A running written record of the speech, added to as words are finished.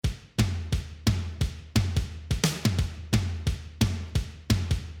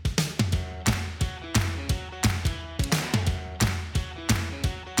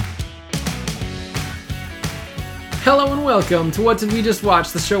Hello and welcome to What Did We Just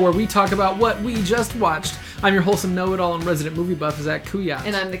Watch, the show where we talk about what we just watched. I'm your wholesome know-it-all and resident movie buff, Zach Kuyat.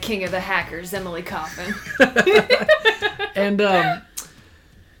 And I'm the king of the hackers, Emily Coffin. And,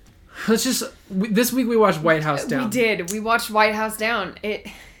 this week we watched White House Down. We did. We watched White House Down.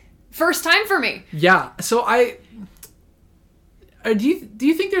 First time for me. Yeah. So do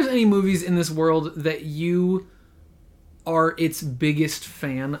you think there's any movies in this world that you are its biggest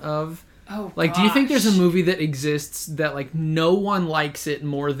fan of? Oh, like, do you think there's a movie that exists that, like, no one likes it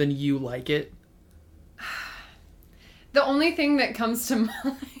more than you like it? The only thing that comes to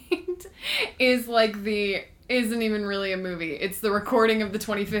mind is, like, isn't even really a movie. It's the recording of the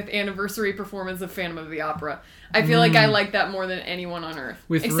 25th anniversary performance of Phantom of the Opera. I feel like I like that more than anyone on Earth.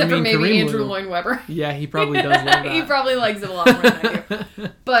 With except Ramin for maybe Karim Andrew Lloyd Webber. Yeah, he probably does love that. He probably likes it a lot more than I do.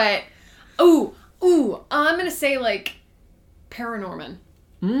 But, I'm going to say, like, Paranorman.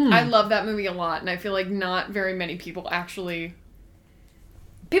 I love that movie a lot, and I feel like not very many people actually...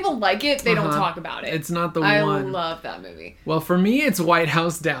 People like it, they don't talk about it. It's not the one. one. I love that movie. Well, for me, it's White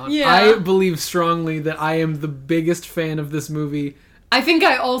House Down. Yeah. I believe strongly that I am the biggest fan of this movie. I think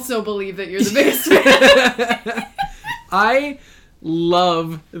I also believe that you're the biggest fan. I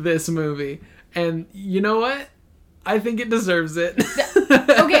love this movie. And you know what? I think it deserves it.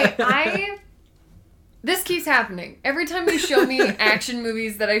 Okay, This keeps happening. Every time you show me action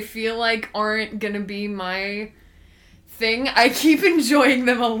movies that I feel like aren't gonna be my thing, I keep enjoying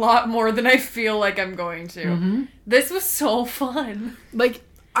them a lot more than I feel like I'm going to. Mm-hmm. This was so fun. Like,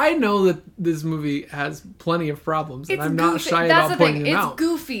 I know that this movie has plenty of problems, and I'm not shy about pointing them out. It's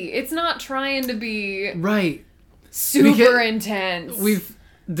goofy. It's not trying to be right, super intense. We've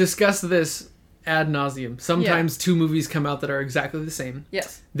discussed this ad nauseum. Sometimes two movies come out that are exactly the same.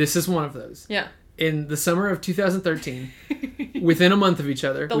 Yes. This is one of those. Yeah. In the summer of 2013, within a month of each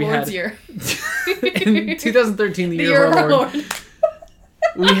other, year. In 2013, the year of our Lord.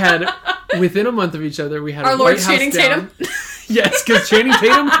 We had, within a month of each other, we had our White Lord House Channing Down. Tatum. Yes, because Channing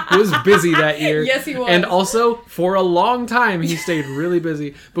Tatum was busy that year. Yes, he was. And also, for a long time, he stayed really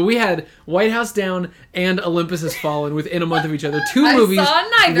busy. But we had White House Down and Olympus Has Fallen within a month of each other. Two movies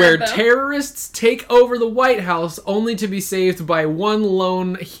where terrorists take over the White House only to be saved by one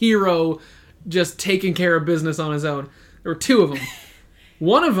lone hero just taking care of business on his own. There were two of them.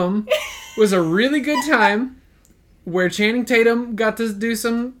 One of them was a really good time where Channing Tatum got to do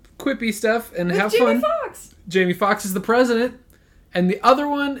some quippy stuff and have fun. Jamie Foxx. Jamie Foxx is the president. And the other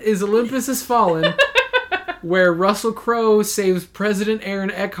one is Olympus Has Fallen, where Russell Crowe saves President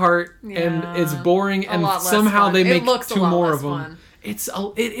Aaron Eckhart, and it's boring, and somehow they make two more of them. It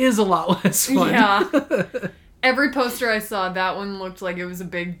is a lot less fun. Yeah. Every poster I saw, that one looked like it was a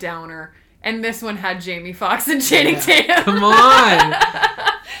big downer. And this one had Jamie Foxx and Channing Tatum. Come on!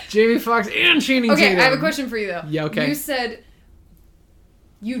 Jamie Foxx and Channing Tatum. Okay, I have a question for you, though. Yeah, okay.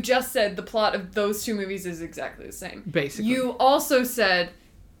 You just said the plot of those two movies is exactly the same. Basically. You also said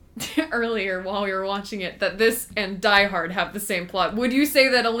earlier while we were watching it that this and Die Hard have the same plot. Would you say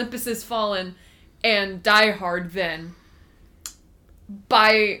that Olympus Has Fallen and Die Hard then,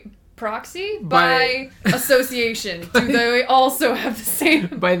 by proxy? By association, do they also have the same?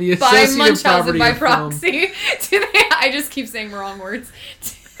 By the associative property by of proxy, do they? I just keep saying wrong words.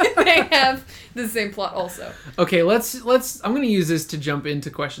 Do they have the same plot also? Okay, let's. I'm going to use this to jump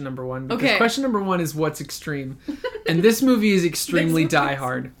into question number one. Because question number one is what's extreme, and this movie is extremely Die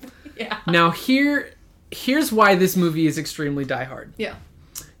Hard. Yeah. Now here's why this movie is extremely Die Hard. Yeah.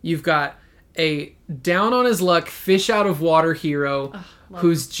 You've got a down on his luck, fish out of water hero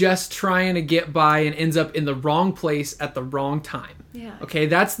who's just trying to get by and ends up in the wrong place at the wrong time. Yeah. Okay,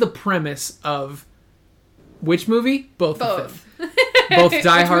 that's the premise of which movie? Both of them. Both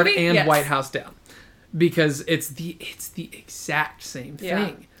Die Hard and White House Down. Because it's the exact same thing.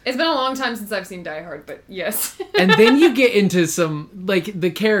 Yeah. It's been a long time since I've seen Die Hard, but yes. And then you get into some, like, the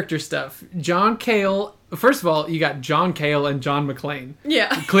character stuff. John Cale. First of all, you got John Cale and John McClane. Yeah.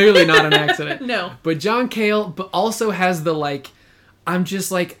 Clearly not an accident. No. But John Cale but also has the, like, I'm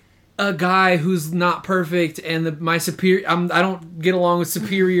just, like, a guy who's not perfect, and my superior, I don't get along with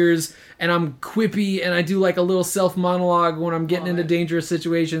superiors, and I'm quippy, and I do, like, a little self-monologue when I'm getting into dangerous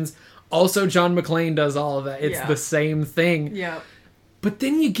situations. Also, John McClane does all of that. It's the same thing. Yeah. But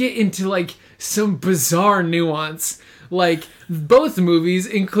then you get into, like, some bizarre nuance. Like, both movies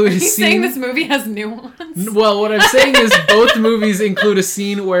include a scene... Are you saying this movie has nuance? Well, what I'm saying is both movies include a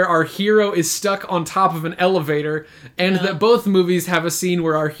scene where our hero is stuck on top of an elevator, and that both movies have a scene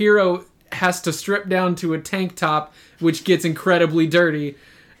where our hero has to strip down to a tank top, which gets incredibly dirty.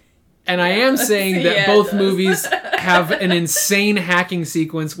 And I am saying that both movies have an insane hacking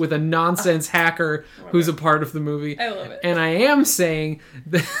sequence with a nonsense hacker who's a part of the movie. I love it. And I am saying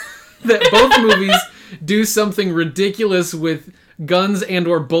that both movies do something ridiculous with guns and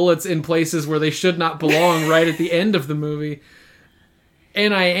or bullets in places where they should not belong right at the end of the movie.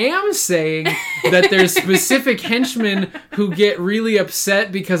 And I am saying that there's specific henchmen who get really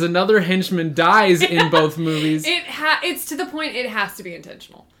upset because another henchman dies in both movies. It's to the point it has to be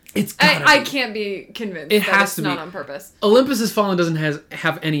intentional. I can't be convinced it has to not be on purpose. Olympus Has Fallen doesn't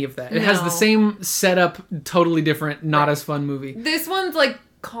have any of that. It has the same setup, totally different, not as fun movie. This one's like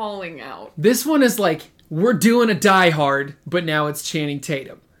calling out. This one is like, we're doing a Die Hard, but now it's Channing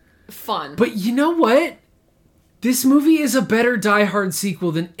Tatum. Fun. But you know what? This movie is a better Die Hard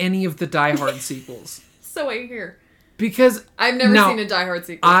sequel than any of the Die Hard sequels. So I hear. Because I've never seen a Die Hard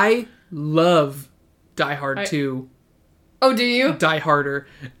sequel. I love Die Hard 2. Oh, do you? Die Harder.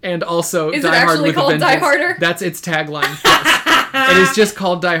 And also is Die Hard with a Vengeance. Is it actually called Die Harder? That's its tagline. Yes. It is just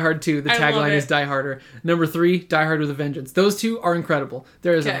called Die Hard 2. The tagline is Die Harder. Number 3, Die Hard with a Vengeance. Those two are incredible.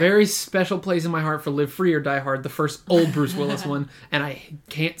 There is a very special place in my heart for Live Free or Die Hard, the first old Bruce Willis one, and I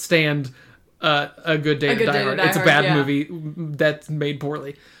can't stand A Good Day to Die Hard. It's a bad movie that's made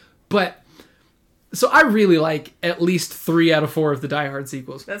poorly. But, so I really like at least 3 out of 4 of the Die Hard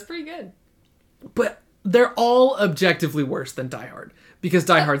sequels. That's pretty good. But they're all objectively worse than Die Hard. Because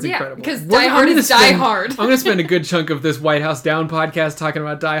Die Hard's incredible. Because Die Hard is Die Hard. I'm going to spend a good chunk of this White House Down podcast talking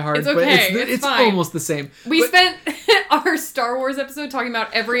about Die Hard. It's okay. But it's fine. almost the same. We spent our Star Wars episode talking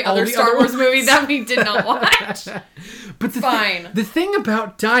about every other Star Wars movie that we did not watch. But the thing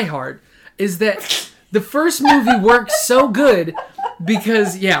about Die Hard is that the first movie works so good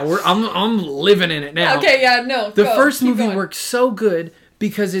because I'm living in it now. Okay, The first movie works so good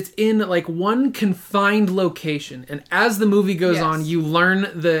because it's in like one confined location, and as the movie goes on, you learn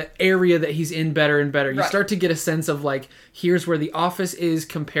the area that he's in better and better. You start to get a sense of like, here's where the office is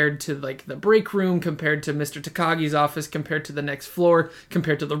compared to like the break room, compared to Mr. Takagi's office, compared to the next floor,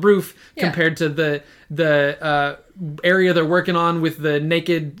 compared to the roof, compared to the area they're working on with the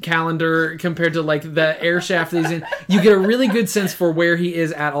naked calendar, compared to like the air shaft that he's in. You get a really good sense for where he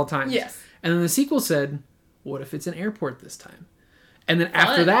is at all times. Yes. And then the sequel said, what if it's an airport this time? And then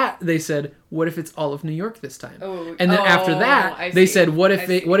after that, they said, what if it's all of New York this time? Oh, and then after that, they said, what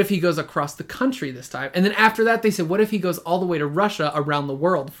if he goes across the country this time? And then after that, they said, what if he goes all the way to Russia around the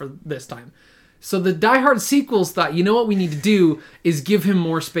world for this time? So the Die Hard sequels thought, you know what we need to do is give him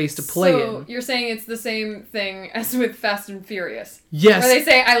more space to play in. So you're saying it's the same thing as with Fast and Furious? Yes. Where they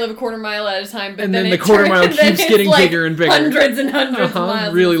say, I live a quarter mile at a time, but then the quarter mile keeps getting bigger and bigger. Hundreds and hundreds of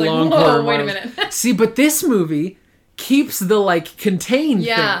miles. Really long quarter miles. Wait a minute. See, but this movie keeps the like contained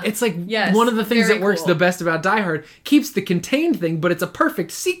thing. It's like one of the things that works the best about Die Hard. Keeps the contained thing, but it's a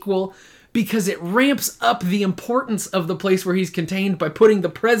perfect sequel because it ramps up the importance of the place where he's contained by putting the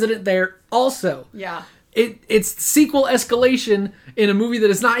president there also. Yeah. It's sequel escalation in a movie that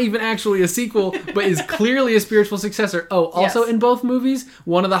is not even actually a sequel, but is clearly a spiritual successor. Oh, also in both movies,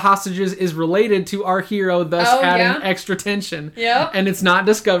 one of the hostages is related to our hero, thus adding extra tension. Yeah. And it's not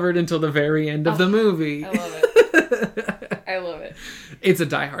discovered until the very end of the movie. I love it. I love it. It's a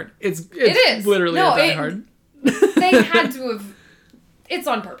Die Hard. It is literally a Die Hard. They had to have. It's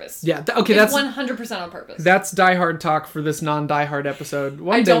on purpose. Yeah. That's 100% on purpose. That's Die Hard talk for this non-Die Hard episode.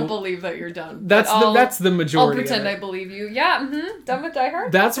 I don't believe that you're done. That's the majority. I'll pretend I believe you. Yeah. Done with Die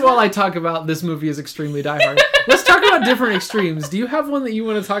Hard. That's while I talk about this movie is extremely Die Hard. Let's talk about different extremes. Do you have one that you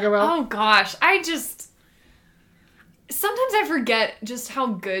want to talk about? Oh gosh, sometimes I forget just how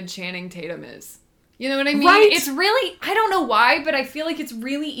good Channing Tatum is. You know what I mean? Right? It's really, I don't know why, but I feel like it's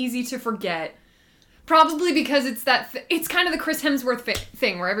really easy to forget. Probably because it's it's kind of the Chris Hemsworth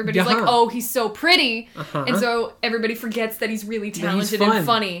thing where everybody's like, oh, he's so pretty. And so everybody forgets that he's really talented and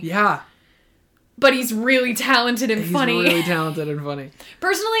funny. Yeah. But he's really talented and funny. He's really talented and funny.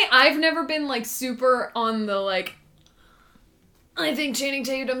 Personally, I've never been like super on the like, I think Channing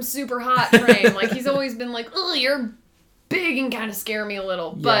Tatum's super hot train. Like he's always been like, oh, you're big and kind of scare me a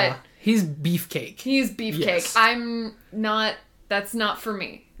little. But he's beefcake. He's beefcake. Yes. I'm not, that's not for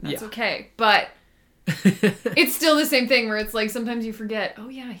me. That's okay. But it's still the same thing where it's like sometimes you forget, oh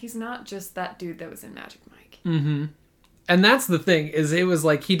yeah, he's not just that dude that was in Magic Mike. Mm-hmm. And that's the thing, is it was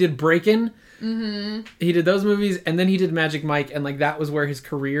like he did Breakin', he did those movies, and then he did Magic Mike, and like that was where his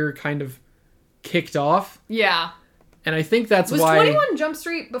career kind of kicked off. Yeah. And I think that's why... Was 21 Jump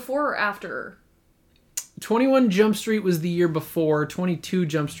Street before or after? 21 Jump Street was the year before. 22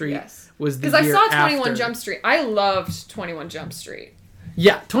 Jump Street was the year after. Because I saw 21 Jump Street. I loved 21 Jump Street.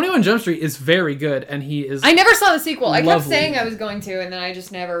 Yeah, 21 Jump Street is very good, and he is... I never saw the sequel. Lovely. I kept saying I was going to, and then I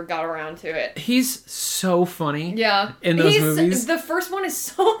just never got around to it. He's so funny. Yeah. In those movies. The first one is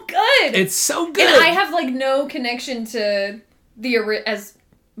so good. It's so good. And I have, like, no connection to as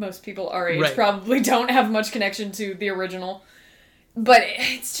most people our age probably don't have much connection to the original. But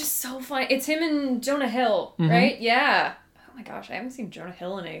it's just so funny. It's him and Jonah Hill, right? Yeah. Oh my gosh, I haven't seen Jonah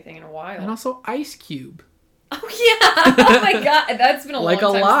Hill in anything in a while. And also Ice Cube. Oh, yeah. Oh, my God. That's been a long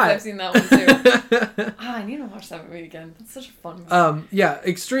time since I've seen that one, too. I need to watch that movie again. That's such a fun movie. Yeah,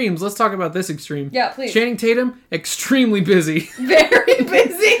 extremes. Let's talk about this extreme. Yeah, please. Channing Tatum, extremely busy. Very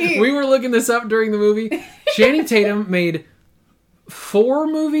busy. We were looking this up during the movie. Channing Tatum made 4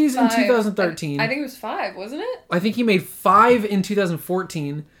 movies in 2013. I think it was 5, wasn't it? I think he made 5 in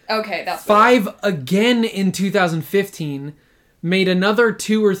 2014. Okay, that's 5 again in 2015. Made another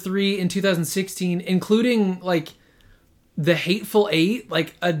 2 or 3 in 2016, including, like, The Hateful Eight,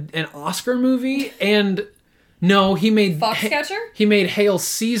 like, an Oscar movie, and... No, he made... Foxcatcher? He made Hail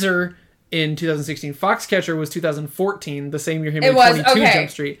Caesar in 2016. Foxcatcher was 2014, the same year he made 22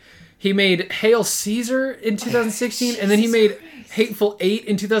 Jump Street. He made Hail Caesar in 2016, and then he made Hateful Eight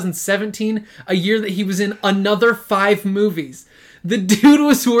in 2017, a year that he was in another 5 movies. The dude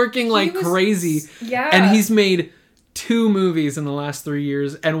was working like crazy. Yeah. And he's made 2 movies in the last 3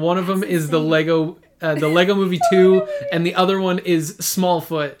 years, and one of them is the Lego Movie 2, and the other one is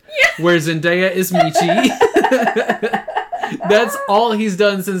Smallfoot, where Zendaya is Michi. That's all he's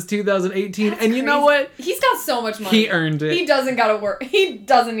done since 2018. And you know what? He's got so much money. He earned it. He doesn't gotta work. He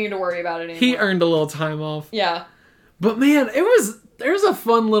doesn't need to worry about it anymore. He earned a little time off. Yeah. But man, there's a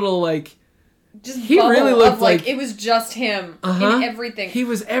fun little, like... Just he really looked like it was just him in everything. He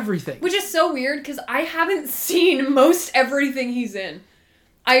was everything. Which is so weird because I haven't seen most everything he's in.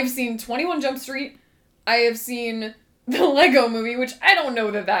 I have seen 21 Jump Street. I have seen the Lego Movie, which I don't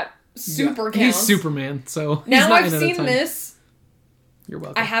know that super counts. He's Superman, so now he's not I've seen this. You're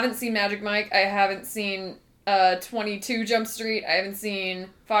welcome. I haven't seen Magic Mike. I haven't seen 22 Jump Street. I haven't seen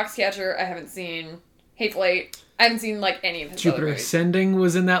Foxcatcher. I haven't seen Hateful Eight. I haven't seen, like, any of his Jupiter other movies. Ascending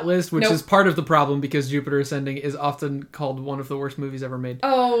was in that list, which is part of the problem because Jupiter Ascending is often called one of the worst movies ever made.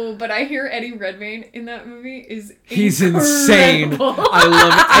 Oh, but I hear Eddie Redmayne in that movie is He's incredible. Insane. I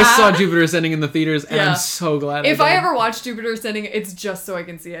love it. I saw Jupiter Ascending in the theaters, and I'm so glad If I ever watch Jupiter Ascending, it's just so I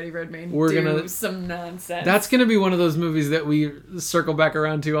can see Eddie Redmayne do some nonsense. That's going to be one of those movies that we circle back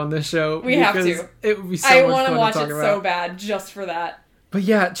around to on this show. We have to. It would be so much fun to talk about. I want to watch it so bad just for that. But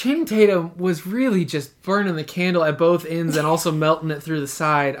yeah, Channing Tatum was really just burning the candle at both ends and also melting it through the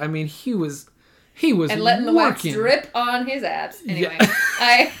side. I mean, he was and letting the wax drip on his abs. Anyway,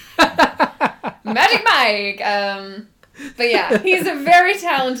 Magic Mike. But yeah, he's a very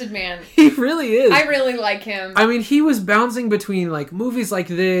talented man. He really is. I really like him. I mean, he was bouncing between like movies like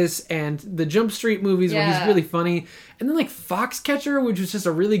this and the Jump Street movies where he's really funny, and then like Foxcatcher, which was just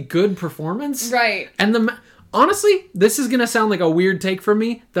a really good performance. Right. And honestly, this is gonna sound like a weird take from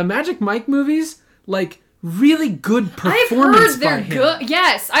me. The Magic Mike movies, like, really good performance by him. I've heard they're good.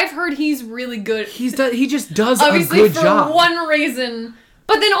 Yes, I've heard he's really good. He just does obviously a good job. For one reason,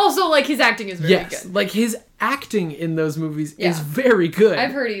 but then also like his acting is very good. Yes, like his acting in those movies is very good.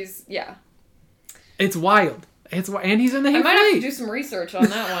 I've heard It's wild. And he's in the Hateful Eight. I might have to do some research on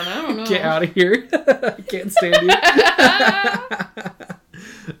that one. I don't know. Get out of here. I can't stand you.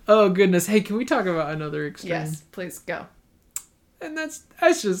 Oh, goodness. Hey, can we talk about another extreme? Yes, please, go. And that's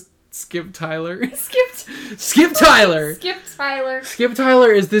just Skip Tyler. Skip Tyler. Skip Tyler. Skip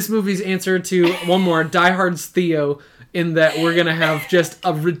Tyler is this movie's answer to one more, Die Hard's Theo, in that we're going to have just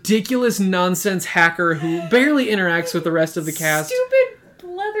a ridiculous nonsense hacker who barely interacts with the rest of the cast. Stupid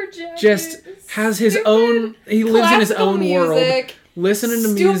leather jacket. Just has his own... He lives in his own world. Listening to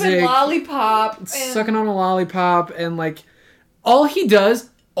music. Stupid lollipop. Sucking on a lollipop. And, like, all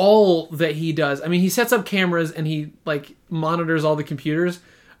that he does, I mean, he sets up cameras and he, like, monitors all the computers,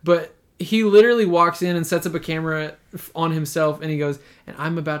 but he literally walks in and sets up a camera on himself and he goes, and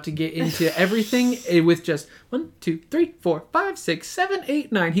I'm about to get into everything with just 1, 2, 3, 4, 5, 6, 7,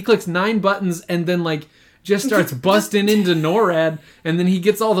 8, 9. He clicks 9 buttons and then, like, just starts busting into NORAD, and then he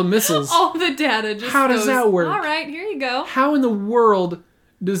gets all the missiles. All the data just How does that work? All right, here you go. How in the world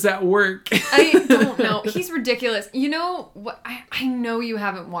does that work? I don't know. He's ridiculous. You know what? I know you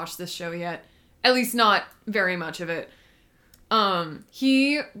haven't watched this show yet. At least not very much of it.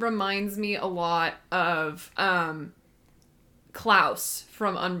 He reminds me a lot of Klaus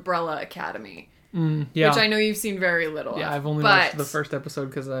from Umbrella Academy. Yeah. Which I know you've seen very little of. Yeah, I've only watched the first episode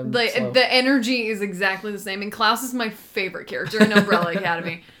because I'm slow. The energy is exactly the same. And Klaus is my favorite character in Umbrella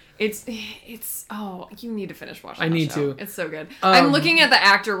Academy. It's you need to finish watching. I need to. It's so good. I'm looking at the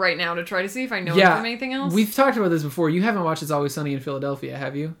actor right now to try to see if I know him from anything else. We've talked about this before. You haven't watched It's Always Sunny in Philadelphia,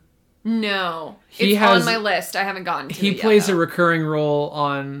 have you? No. It's on my list. I haven't gotten to it yet. He plays a recurring role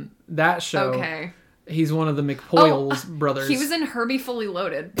on that show. Okay. He's one of the McPoyles brothers. He was in Herbie Fully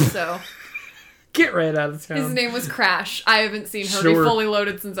Loaded, so... Get right out of town. His name was Crash. I haven't seen Herbie Fully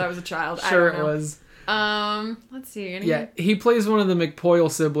Loaded since I was a child. Sure it was. Let's see. Yeah, he plays one of the McPoyle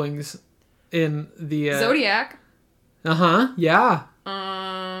siblings in the... Zodiac. Uh-huh, yeah.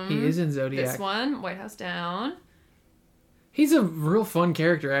 He is in Zodiac. This one, White House Down. He's a real fun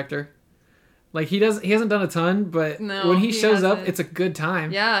character actor. Like, he hasn't done a ton, but when he shows up, it's a good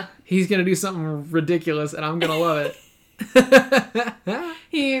time. Yeah. He's gonna do something ridiculous, and I'm gonna love it.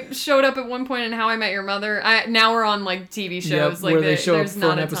 He showed up at one point in How I Met Your Mother. Now we're on, like, TV shows. Where they show up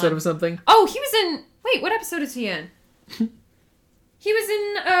for an episode of something. Oh, he was in... Wait, what episode is he in? He was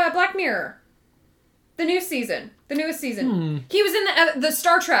in Black Mirror. The newest season. He was in the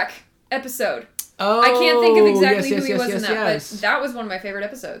Star Trek episode. Oh, I can't think of exactly who he was in that, but that was one of my favorite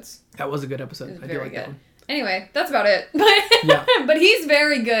episodes. That was a good episode. I do like that one. Anyway, that's about it. But he's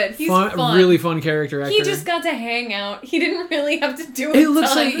very good. He's fun. Really fun character actor. He just got to hang out. He didn't really have to do it. It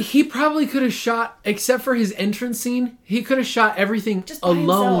looks like he probably could have shot, except for his entrance scene, he could have shot everything just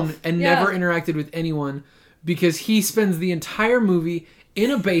alone and never interacted with anyone, because he spends the entire movie in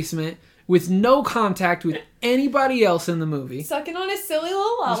a basement with no contact with anybody else in the movie. Sucking on his silly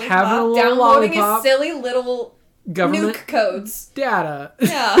little lollipop. Just having a little downloading lollipop. His silly little government nuke codes. Data.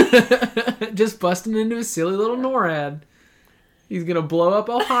 Yeah. Just busting into his silly little NORAD. He's gonna blow up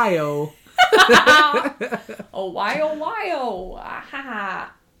Ohio. Ohio.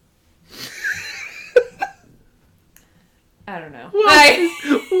 Ah-ha-ha. I don't know. What?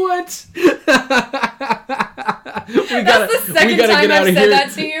 That's the second time I've said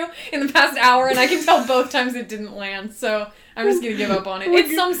that to you in the past hour, and I can tell both times it didn't land, so I'm just gonna give up on it.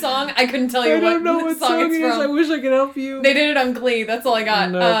 It's some song. I couldn't tell you what song it's from. I wish I could help you. They did it on Glee. That's all I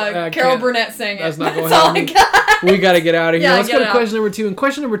got. No, Carol Burnett sang it. That's not going to help me. We gotta get out of here. Let's go to question number 2. And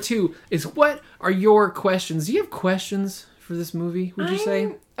question number 2 is, what are your questions? Do you have questions for this movie, would you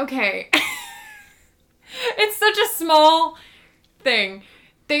say? Okay. It's such a small thing.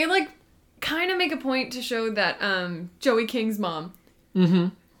 They, like, kind of make a point to show that Joey King's mom. Mm-hmm.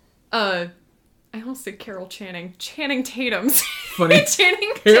 I almost said Carol Channing. Channing Tatum's. Funny.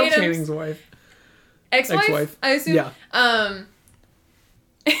 Carol Channing's wife. Ex-wife? I assume. Yeah.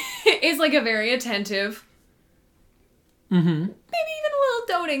 Is, like, a very attentive. Mm-hmm. Maybe even a little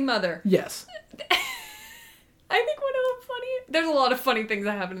doting mother. Yes. I think one of the there's a lot of funny things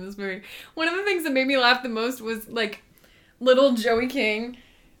that happen in this movie. One of the things that made me laugh the most was, like, little Joey King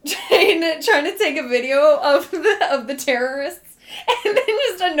trying to take a video of the terrorists, and then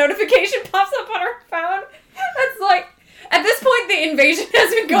just a notification pops up on her phone. That's like, at this point, the invasion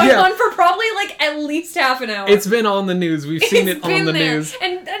has been going on for probably, like, at least half an hour. It's been on the news. We've seen it on the news.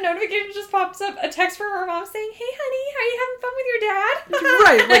 And a notification just pops up, a text from her mom saying, "Hey, honey, are you having fun with your dad?"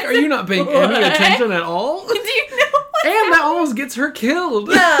 Right, like, are you not paying any attention at all? Do you know what's And that almost gets her killed.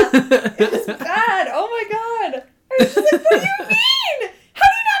 Yeah, it was bad. Oh my god. I was just like, what do you mean? How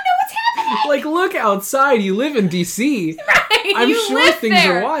do you not know what's happening? Like, look outside. You live in D.C. Right, I'm sure things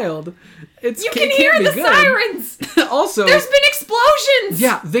are wild. You can hear the sirens. Also, there's been explosions.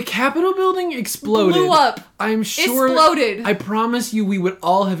 Yeah, the Capitol building exploded. Blew up. I'm sure. Exploded. I promise you, we would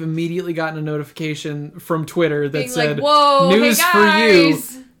all have immediately gotten a notification from Twitter that said, like, "Whoa, news hey for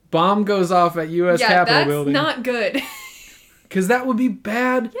you. Bomb goes off at U.S. Capitol building." Yeah, that's not good. Because that would be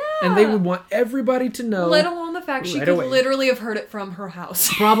bad, and they would want everybody to know. Let alone the fact she could literally have heard it from her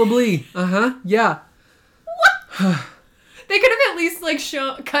house. Probably. Yeah. What? They could have at least, like,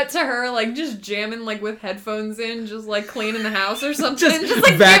 cut to her, like, just jamming, like, with headphones in, just, like, cleaning the house or something. just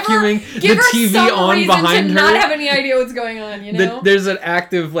like, vacuuming give her the TV some on reason behind to her. not have any idea what's going on, you know? There's an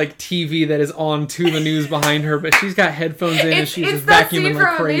active, like, TV that is on to the news behind her, but she's got headphones in and she's just vacuuming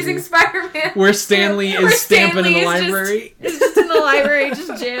like crazy. Amazing Spider-Man. Where Stanley is stamping in the library. He's just in the library,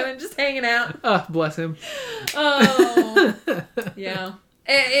 just jamming, just hanging out. Oh, bless him. Oh. Yeah.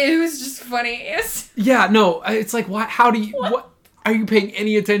 It was just funny. Yeah, no, it's like, how do you... What? Are you paying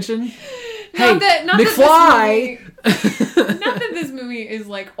any attention? Not McFly! Not that this movie is,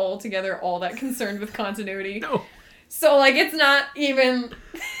 like, altogether all that concerned with continuity. No. So, like, it's not even... I'm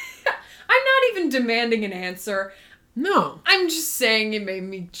not even demanding an answer. No. I'm just saying it made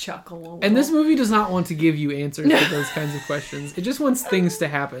me chuckle a little. And this movie does not want to give you answers to those kinds of questions. It just wants things to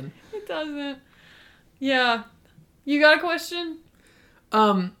happen. It doesn't. Yeah. You got a question?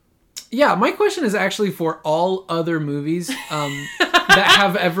 Yeah, my question is actually for all other movies that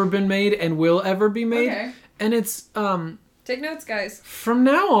have ever been made and will ever be made. Okay. And it's... take notes, guys. From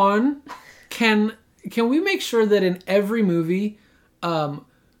now on, can we make sure that in every movie, one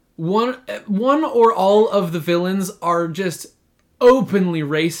or all of the villains are just openly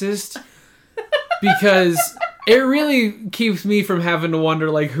racist? Because it really keeps me from having to wonder,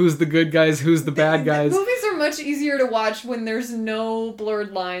 like, who's the good guys, who's the bad guys. Movies are much easier to watch when there's no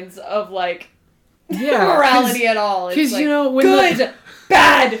blurred lines of, like, morality at all. Because, like, when good,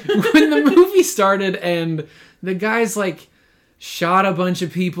 bad. When the movie started and the guys, like, shot a bunch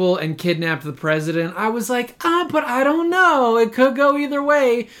of people and kidnapped the president, I was like, but I don't know. It could go either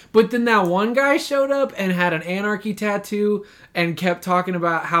way. But then that one guy showed up and had an anarchy tattoo and kept talking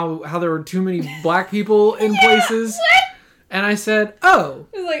about how there were too many black people in places. What? And I said,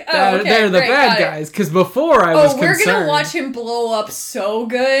 okay, they're the bad guys. Because before I was concerned. We're going to watch him blow up so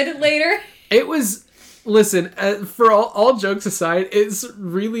good later. It was, listen, for all jokes aside, it's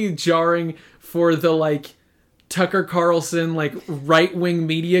really jarring for the, like, Tucker Carlson, like, right-wing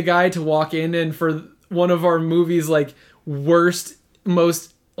media guy to walk in and for one of our movies, like, worst,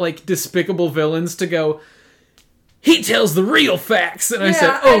 most, like, despicable villains to go, he tells the real facts. And I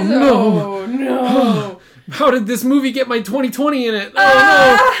said, no. How did this movie get my 2020 in it?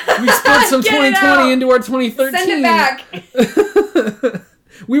 Oh, no. We split some 2020 into our 2013. Send it back.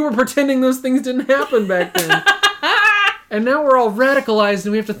 We were pretending those things didn't happen back then. And now we're all radicalized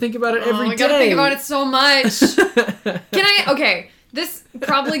and we have to think about it every day. I gotta think about it so much. Okay, this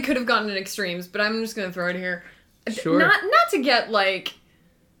probably could have gotten to extremes, but I'm just gonna throw it here. Sure. Not to get, like,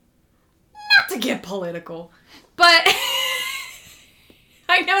 not to get political, but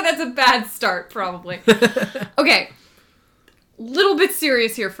I know that's a bad start, probably. Okay, little bit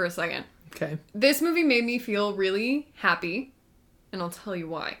serious here for a second. Okay. This movie made me feel really happy, and I'll tell you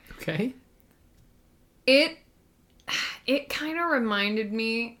why. Okay. It kind of reminded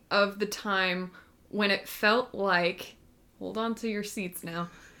me of the time when it felt like... Hold on to your seats now.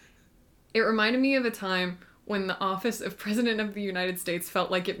 It reminded me of a time when the office of President of the United States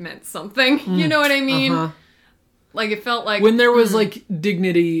felt like it meant something. You know what I mean? Uh-huh. Like, it felt like... When there was, like,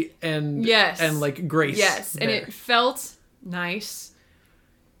 dignity and... Yes. And, like, grace. Yes, there. And it felt nice.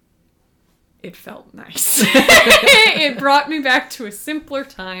 It felt nice. It brought me back to a simpler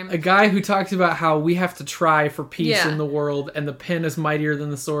time. A guy who talks about how we have to try for peace in the world and the pen is mightier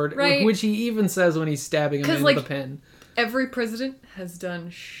than the sword, right. Which he even says when he's stabbing him with the pen. Every president has done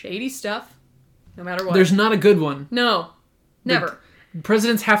shady stuff, no matter what. There's not a good one. No, never.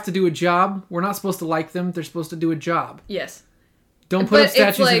 Presidents have to do a job. We're not supposed to like them. They're supposed to do a job. Yes. Don't put up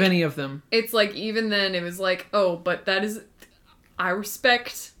statues of any of them. It's like, even then, it was like, but that is... I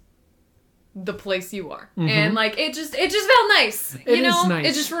respect... the place you are. Mm-hmm. And, like, it just felt nice. It is nice.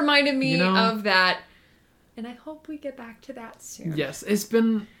 It just reminded me of that. And I hope we get back to that soon. Yes, it's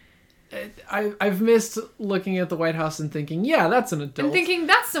been... I've missed looking at the White House and thinking, yeah, that's an adult. And thinking,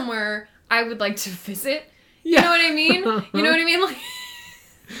 that's somewhere I would like to visit. Yeah. You know what I mean? You know what I mean? Like...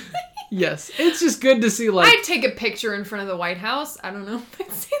 Yes, it's just good to see, like... I'd take a picture in front of the White House. I don't know if I'd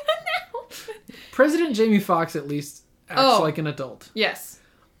say that now. President Jamie Foxx, at least, acts like an adult. Yes.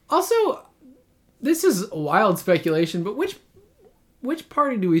 Also... This is a wild speculation, but which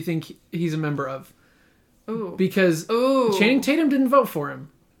party do we think he's a member of? Ooh. Because Channing Tatum didn't vote for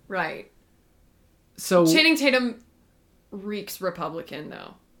him. Right. So Channing Tatum reeks Republican,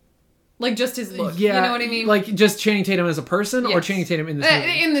 though. Like, just his look. Yeah, you know what I mean? Like, just Channing Tatum as a person, or Channing Tatum in this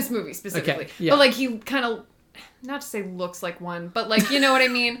movie? In this movie, specifically. Okay, yeah. But, like, he kind of... Not to say looks like one, but, like, you know what I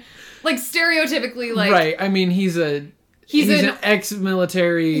mean? Like, stereotypically, like... Right, I mean, he's an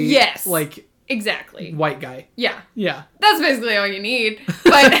ex-military... Yes. Like... Exactly. White guy. Yeah. Yeah. That's basically all you need.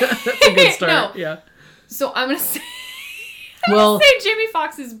 But that's a good start. Yeah. So I'm gonna say Jamie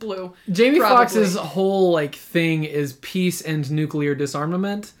Foxx is blue. Jamie Foxx's whole like thing is peace and nuclear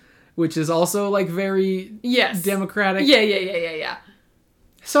disarmament, which is also like very democratic. Yeah.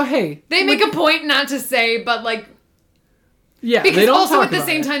 So hey, they make a point not to say, but like yeah, because they don't also talk at the about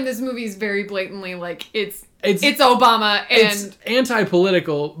same it. time this movie is very blatantly like it's Obama and it's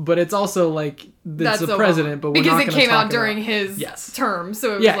anti-political, but it's also like it's the president, but we're because not it came out during his term,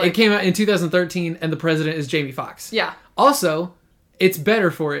 so it was it came out in 2013, and the president is Jamie Foxx. Yeah. Also, it's better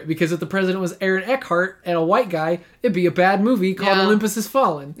for it because if the president was Aaron Eckhart and a white guy, it'd be a bad movie called Olympus Has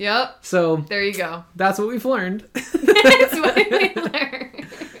Fallen. Yep. So there you go. That's what we've learned. That's what we learned.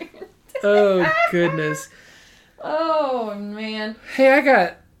 Oh goodness. Oh man. Hey, I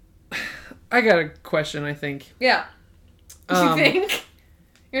got a question, I think. Yeah. You think?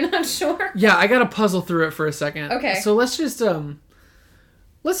 You're not sure? Yeah, I gotta puzzle through it for a second. Okay. So let's just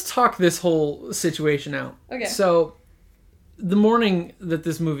let's talk this whole situation out. Okay. So, the morning that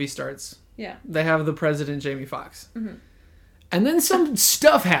this movie starts, yeah, they have the president, Jamie Foxx. Mm-hmm. And then some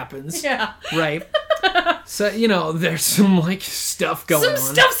stuff happens. Yeah. Right? So, there's some, stuff going on.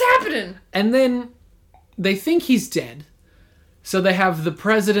 Some stuff's happening. And then they think he's dead. So they have the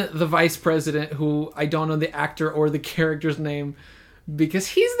president, the vice president, who I don't know the actor or the character's name, because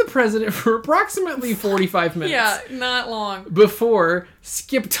he's the president for approximately 45 minutes. Yeah, not long. Before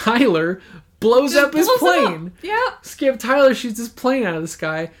Skip Tyler blows up his plane. Yeah. Skip Tyler shoots his plane out of the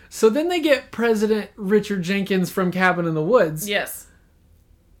sky. So then they get President Richard Jenkins from Cabin in the Woods. Yes.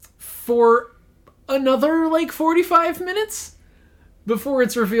 For another 45 minutes before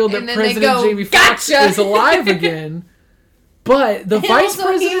it's revealed that President Jamie Foxx is alive again. But the vice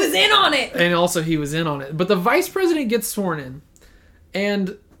president... he was in on it. And also he was in on it. But the vice president gets sworn in.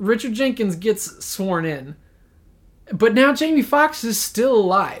 And Richard Jenkins gets sworn in. But now Jamie Foxx is still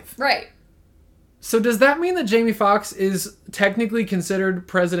alive. Right. So does that mean that Jamie Foxx is technically considered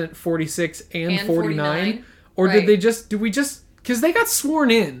President 46 and 49? Or did we just... Because they got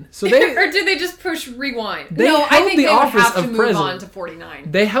sworn in. So they... or did they just push rewind? I think they would have to move on to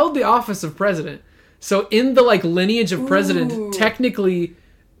 49. They held the office of president. So in the lineage of president, technically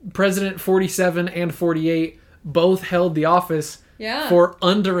President 47 and 48 both held the office for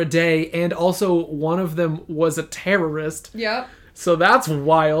under a day, and also one of them was a terrorist. Yep. So that's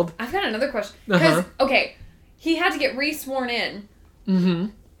wild. I've got another question. Because, okay, he had to get re-sworn in.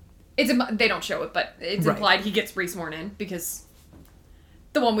 Mm-hmm. They don't show it, but it's implied he gets re-sworn in, because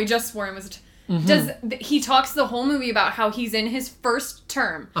the one we just swore in was... He talks the whole movie about how he's in his first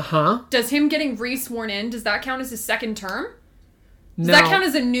term. Does him getting re-sworn in, does that count as his second term? Does that count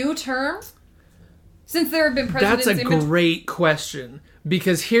as a new term? Since there have been presidents... That's a great question.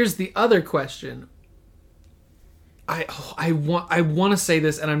 Because here's the other question. I want to say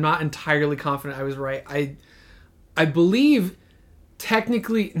this, and I'm not entirely confident I was right. I believe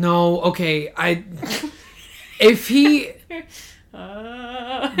technically... No, okay. If he...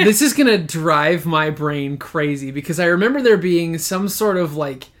 This is gonna drive my brain crazy, because I remember there being some sort of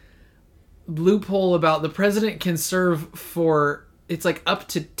loophole about the president can serve for, it's up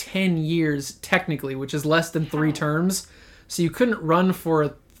to 10 years technically, which is less than 3 terms. So you couldn't run for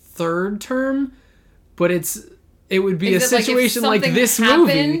a third term, but it would be a situation like this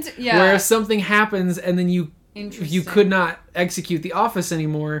movie where something happens and then you could not execute the office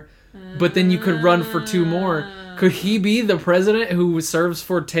anymore, but then you could run for 2 more. Could he be the president who serves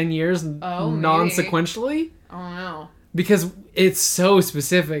for 10 years non-sequentially? Oh, no. Because it's so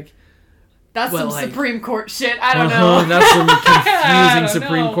specific. That's some Supreme Court shit. I don't know. That's some confusing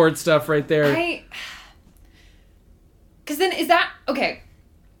Supreme Court stuff right there. Because then is that... Okay.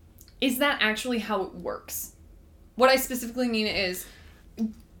 Is that actually how it works? What I specifically mean is,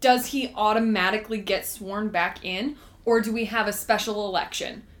 does he automatically get sworn back in? Or do we have a special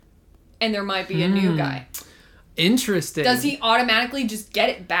election? And there might be a new guy. Interesting. Does he automatically just get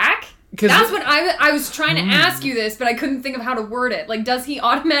it back? That's what I was trying to ask you this, but I couldn't think of how to word it. Does he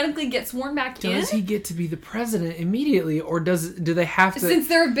automatically get sworn back in? Does he get to be the president immediately, or do they have to? Since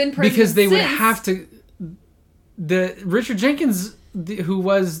there have been presidents, because they would have to. The Richard Jenkins, who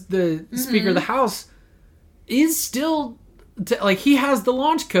was the Speaker of the House, is still he has the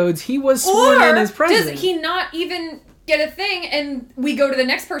launch codes. He was sworn in as president. Does he not even get a thing, and we go to the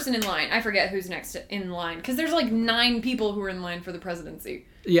next person in line? I forget who's next in line, because there's 9 people who are in line for the presidency.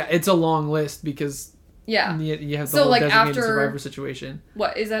 Yeah, it's a long list, because you have the whole designated survivor situation.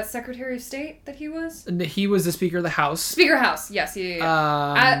 What is that, Secretary of State that he was? He was the Speaker of the House. Speaker of House, yes,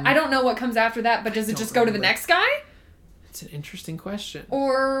 yeah. I don't know what comes after that, but does it just go to the next guy? It's an interesting question.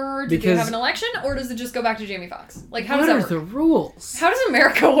 Or do you have an election, or does it just go back to Jamie Foxx? How does that work? What are the rules? How does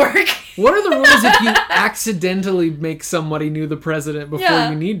America work? What are the rules if you accidentally make somebody new the president before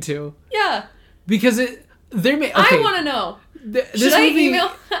you need to? Yeah. Because I want to know. Should I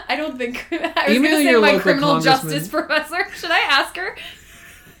email? I don't think. I was going to say my criminal justice professor. Should I ask her?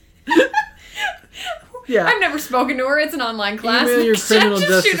 Yeah. I've never spoken to her. It's an online class. Email your criminal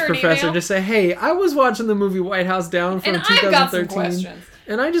justice professor. Just say, hey, I was watching the movie White House Down from 2013. I've got some questions.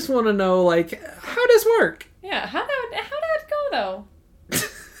 And I just want to know, how does it work? Yeah, how did it go, though?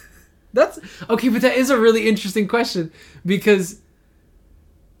 That's... Okay, but that is a really interesting question. Because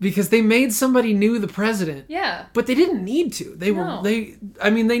they made somebody new the president. Yeah. But they didn't need to. They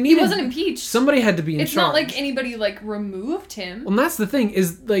needed... He wasn't impeached. Somebody had to be in charge. It's not like anybody, removed him. Well, and that's the thing,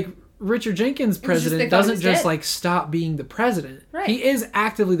 is, Richard Jenkins president doesn't just stop being the president. Right. He is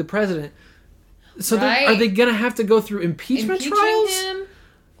actively the president. So are they going to have to go through impeaching trials? Him,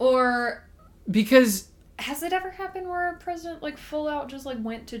 or... Because Has it ever happened where a president, like, full out just, like,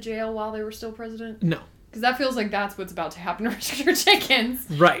 went to jail while they were still president? No. Because that feels like that's what's about to happen to Richard Jenkins.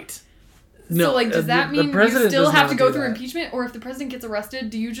 Right. No. So, like, does that mean you still have to go through impeachment? Or if the president gets arrested,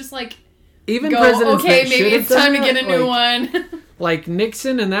 do you just, like, even presidents okay, maybe it's time to get a new one? Like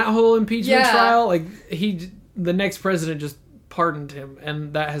Nixon and that whole impeachment trial, like, the next president just pardoned him.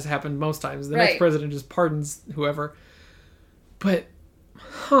 And that has happened most times. The next president just pardons whoever. But,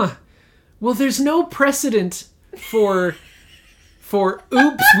 well, there's no precedent for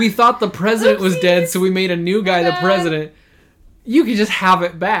oops, we thought the president was dead, so we made a new guy the president. You can just have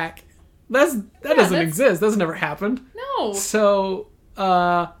it back. That doesn't exist. That's never happened. No. So,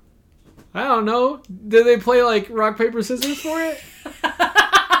 I don't know. Did they play, like, rock, paper, scissors for it?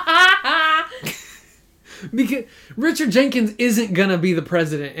 Because Richard Jenkins isn't gonna be the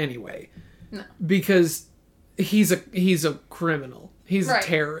president anyway. No. Because he's a criminal. He's a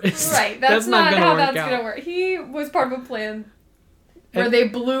terrorist. Right. That's not how that's gonna work. He was part of a plan where they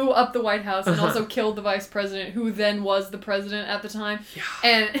blew up the White House and also killed the vice president, who then was the president at the time. Yeah.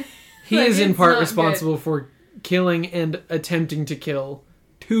 And he is in part responsible for killing and attempting to kill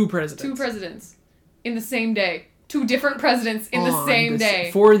 2 presidents. 2 presidents in the same day. 2 different presidents in the same day.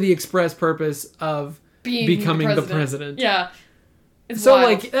 For the express purpose of becoming the president. Yeah. It's so,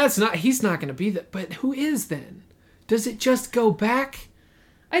 wild. like, he's not going to be that. But who is then? Does it just go back?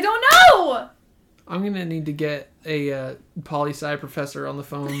 I don't know! I'm going to need to get a poli-sci professor on the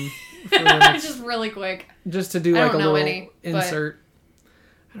phone. For the next, just really quick. Just to do, like, a little insert.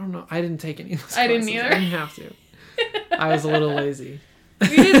 I don't know. I didn't take any of those classes. I didn't either. I didn't have to. I was a little lazy.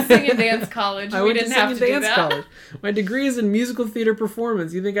 We did sing in dance college. We didn't have to do that. College. My degree is in musical theater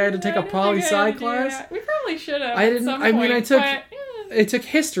performance. You think I had to take a poli-sci class? We probably should have. I didn't. I took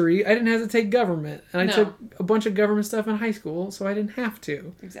history. I didn't have to take government, and I took a bunch of government stuff in high school, so I didn't have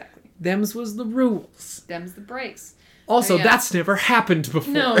to. Exactly. Them's was the rules. Them's the breaks. Also, that's never happened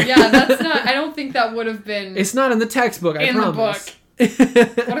before. No, yeah, that's not. I don't think that would have been. It's not in the textbook. I promise. In the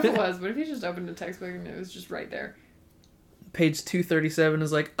book. What if it was? What if you just opened a textbook and it was just right there? Page 237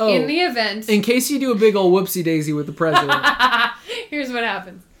 is like, oh. In the event. In case you do a big old whoopsie daisy with the president. Here's what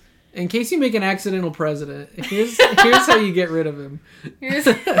happens. In case you make an accidental president, here's how you get rid of him. Here's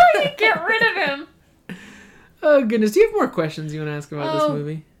how you get rid of him. Oh, goodness. Do you have more questions you want to ask about this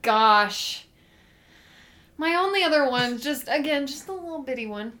movie? Gosh. My only other one, just a little bitty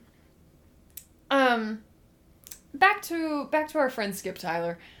one. Back to our friend Skip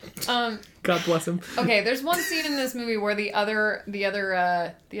Tyler. God bless him. Okay, there's one scene in this movie where the other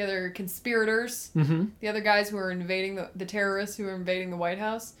conspirators, the other guys who are invading the terrorists who are invading the White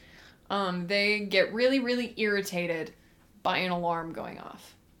House, they get really, really irritated by an alarm going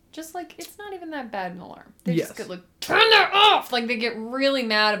off. Just like, it's not even that bad an alarm. They just get like, turn that off! Like, they get really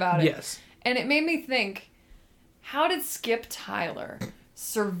mad about it. Yes. And it made me think, how did Skip Tyler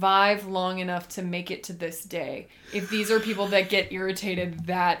survive long enough to make it to this day if these are people that get irritated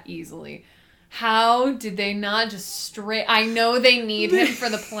that easily? How did they not just I know they need him for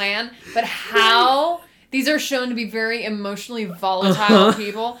the plan, but how? These are shown to be very emotionally volatile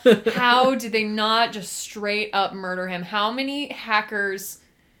people. How did they not just straight up murder him? How many hackers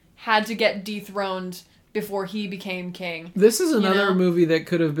had to get dethroned before he became king? This is another movie that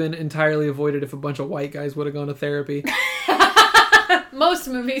could have been entirely avoided if a bunch of white guys would have gone to therapy. Most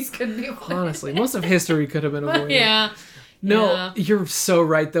movies could be avoided. Honestly, most of history could have been avoided. Yeah. No, you're so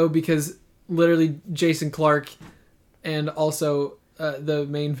right, though, because literally Jason Clarke and also the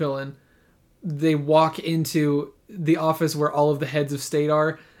main villain, they walk into the office where all of the heads of state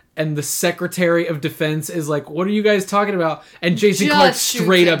are, and the Secretary of Defense is like, what are you guys talking about? And Jason Clarke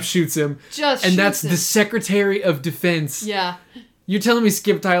straight up shoots him. And that's the Secretary of Defense. Yeah. You're telling me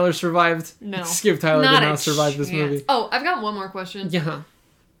Skip Tyler survived? No. Skip Tyler did not survive this movie. Oh, I've got one more question. Yeah.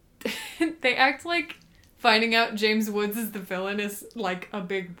 They act like finding out James Woods is the villain is like a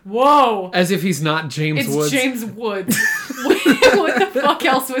big whoa. As if he's not James Woods. It's James Woods. What the fuck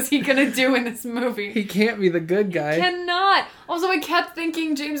else was he gonna do in this movie? He can't be the good guy. He cannot. Also, I kept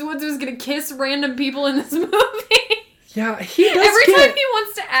thinking James Woods was gonna kiss random people in this movie. Yeah, he does. Every time he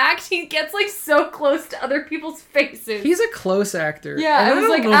wants to act, he gets like so close to other people's faces. He's a close actor. Yeah, I was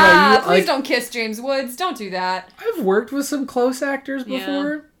like, please don't kiss James Woods. Don't do that. I've worked with some close actors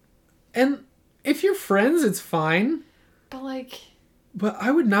before, and if you're friends, it's fine. But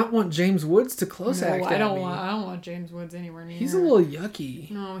I would not want James Woods to close act. I don't want James Woods anywhere near. He's a little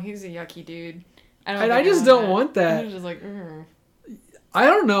yucky. No, he's a yucky dude. I just don't want that. I'm just like, I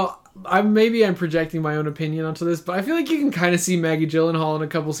don't know. I'm projecting my own opinion onto this, but I feel like you can kind of see Maggie Gyllenhaal in a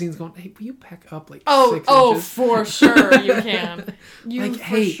couple scenes going, "Hey, will you back up like 6 inches?" Oh, for sure you can. You like, for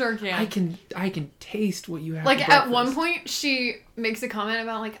hey, sure can. I can taste what you have. Like at one point, she makes a comment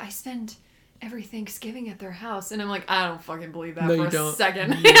about like, I spend every Thanksgiving at their house, and I'm like, I don't fucking believe that for a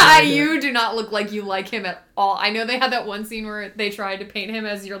second. You do not look like you like him at all. I know they had that one scene where they tried to paint him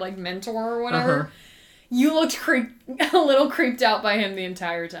as your like mentor or whatever. Uh-huh. You looked a little creeped out by him the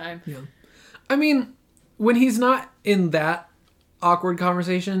entire time. Yeah. I mean, when he's not in that awkward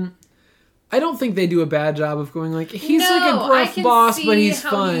conversation, I don't think they do a bad job of going like, he's like a gruff boss, but he's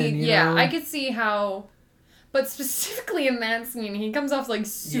fun. You know? I could see how... But specifically in that scene, he comes off like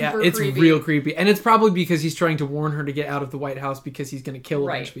super creepy. Yeah, it's real creepy. And it's probably because he's trying to warn her to get out of the White House because he's going to kill a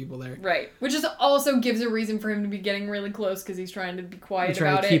bunch of people there. Right. Which is also gives a reason for him to be getting really close because he's trying to be quiet about it. He's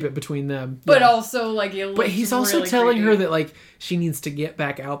trying to keep it between them. But also, like, but he's also really telling her that, like, she needs to get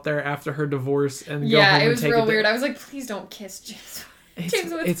back out there after her divorce and go home and take it. Yeah, it was real weird. I was like, please don't kiss James.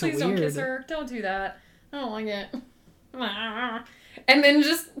 James Woods, please don't kiss her. Don't do that. I don't like it. And then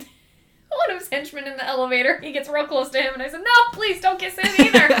just... one of his henchmen in the elevator, he gets real close to him, and I said, no, please don't kiss him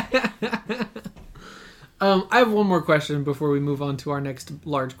either. I have one more question before we move on to our next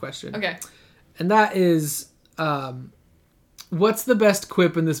large question. Okay. And that is, what's the best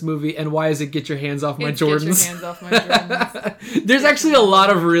quip in this movie, and why is it get your hands off my Jordans? Get your hands off my Jordans. There's actually a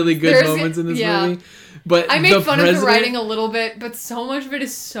lot of really good moments in this movie. But I make fun of the writing a little bit, but so much of it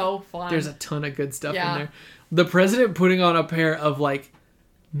is so fun. There's a ton of good stuff in there. The president putting on a pair of, like,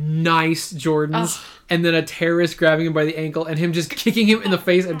 nice Jordans, and then a terrorist grabbing him by the ankle and him just kicking him in the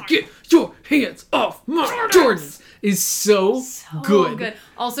face and get your hands off my Jordans is so good.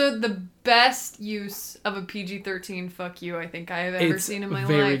 Also, the best use of a PG-13 fuck you I think I have ever seen in my life.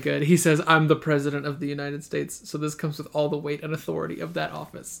 Very good. He says, I'm the president of the United States, so this comes with all the weight and authority of that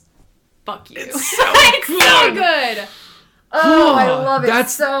office. Fuck you. It's so good. Oh, I love it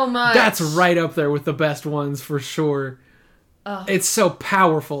so much. That's right up there with the best ones for sure. It's so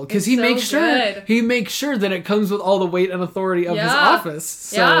powerful because he makes sure that it comes with all the weight and authority of his office.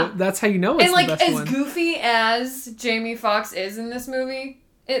 So that's how you know it's the best one. And like as goofy as Jamie Foxx is in this movie,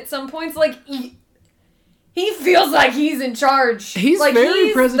 at some points, like he feels like he's in charge. He's like,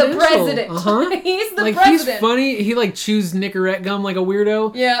 very presidential. The president. Uh-huh. He's the like, president. He's funny. He like chews Nicorette gum like a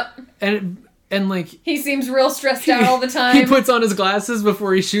weirdo. Yeah. And like he seems real stressed out all the time. He puts on his glasses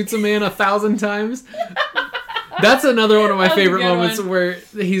before he shoots a man 1,000 times. That's another one of my favorite moments where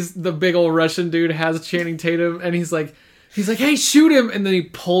he's the big old Russian dude has Channing Tatum and he's like, hey, shoot him, and then he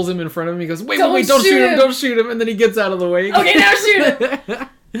pulls him in front of him. He goes, wait, don't shoot him, and then he gets out of the way. Okay, now shoot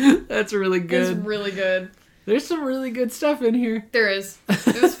him. That's really good. It's really good. There's some really good stuff in here. There is.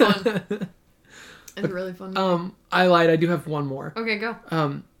 It was fun. It was really fun. I lied. I do have one more. Okay, go.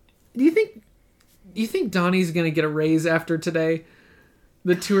 Do you think Donnie's gonna get a raise after today?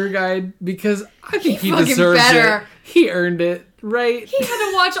 The tour guide, because I think he deserves it. He earned it, right? He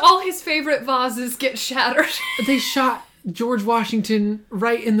had to watch all his favorite vases get shattered. They shot George Washington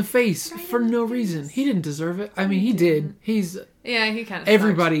right in the face for no reason. He didn't deserve it. I mean, he did. He kind of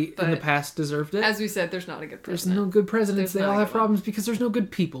everybody in the past deserved it. As we said, there's not a good president. There's no good presidents. They all have problems because there's no good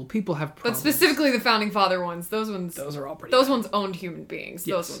people. People have problems. But specifically the founding father ones, those are all pretty Those bad. ones owned human beings.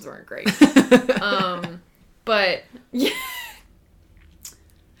 Yes. Those ones weren't great. But yeah.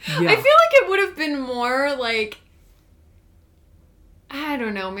 I feel like it would have been more like, I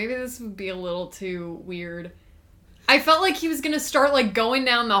don't know, maybe this would be a little too weird. I felt like he was going to start like going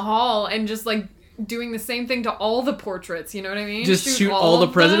down the hall and just like doing the same thing to all the portraits, you know what I mean? Just shoot all the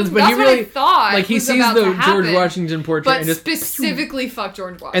presidents, but he really thought like he sees the George Washington portrait but and just specifically fuck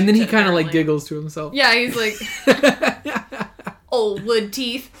George Washington. And then he kind of like giggles to himself. Yeah, he's like old wood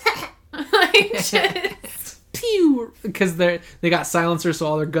teeth. Pew, because they got silencers, so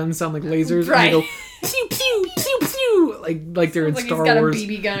all their guns sound like lasers, right. And they go pew pew pew pew, like they're in Star Wars. He's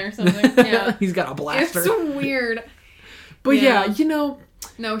got a BB gun or something. Yeah, he's got a blaster. It's weird. But yeah, you know,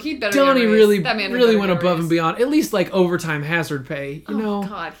 no, he better. Donnie really went above and beyond. At least like overtime hazard pay. You know,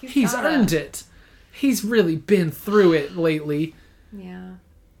 God, he's earned it. He's really been through it lately. Yeah.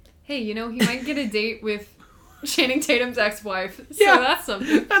 Hey, you know, he might get a date with Channing Tatum's ex-wife. So that's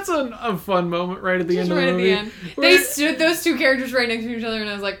something. That's a fun moment right at the end of the movie. At the end. They stood those two characters right next to each other, and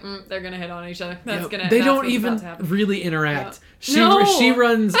I was like, they're gonna hit on each other. They don't even really interact. Yeah. She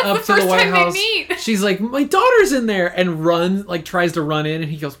runs up to the White House. She's like, my daughter's in there, and tries to run in, and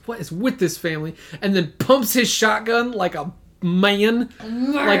he goes, what is with this family? And then pumps his shotgun like a man,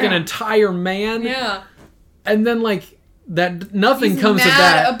 like an entire man. Yeah. And then like that nothing He's comes of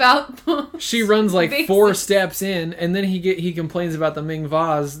that. About she runs like 4 steps in, and then he complains about the Ming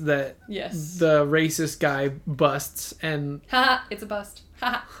vase that the racist guy busts, and haha, it's a bust.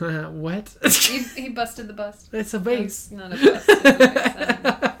 Haha. What? he busted the bust. It's a vase. It's not a bust. It's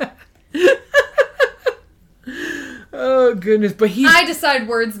a vase. Oh goodness! But I decide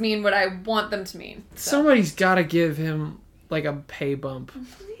words mean what I want them to mean. So. Somebody's got to give him like a pay bump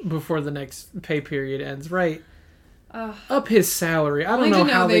before the next pay period ends, right? Up his salary. I don't know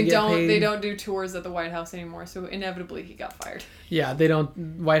how they get paid. They don't do tours at the White House anymore, so inevitably he got fired. Yeah, they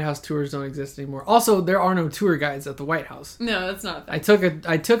don't. White House tours don't exist anymore. Also, there are no tour guides at the White House. No, that's not a thing.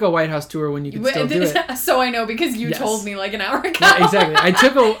 I took a White House tour when you could still do it. So I know because you told me like an hour ago. Yeah, exactly.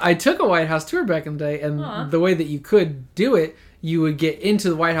 I took a White House tour back in the day, and the way that you could do it, you would get into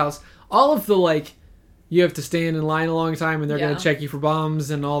the White House. All of the like, you have to stand in line a long time, and they're going to check you for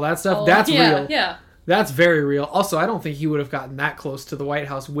bombs and all that stuff. That's real. Yeah. That's very real. Also, I don't think he would have gotten that close to the White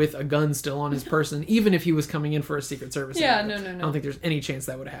House with a gun still on his person, even if he was coming in for a Secret Service. Yeah, no. I don't think there's any chance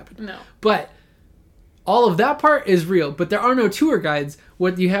that would have happened. No. But all of that part is real, but there are no tour guides.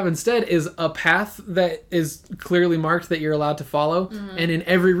 What you have instead is a path that is clearly marked that you're allowed to follow, and in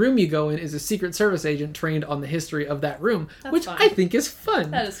every room you go in is a Secret Service agent trained on the history of that room, which fun. I think is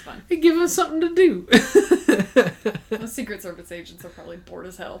fun. That is fun. It gives us something to do. The Secret Service agents are probably bored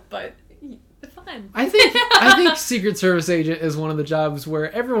as hell, but fun. I think Secret Service agent is one of the jobs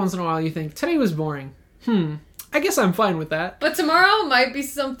where every once in a while you think, today was boring. I guess I'm fine with that. But tomorrow might be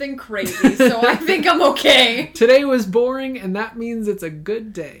something crazy, so I think I'm okay. Today was boring, and that means it's a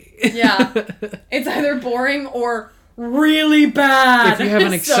good day. Yeah. It's either boring or really bad. If you have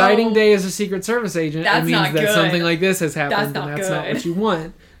an exciting day as a Secret Service agent, it means that something like this has happened, and that's not what you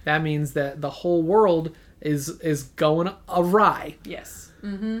want. That means that the whole world is going awry. Yes.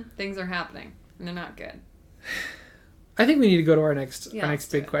 Things are happening, and they're not good. I think we need to go to our next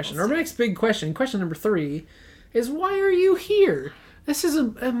big question. Our next big question number 3, is why are you here? This is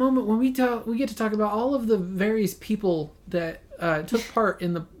a moment when we get to talk about all of the various people that took part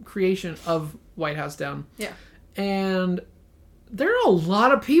in the creation of White House Down. Yeah. And there are a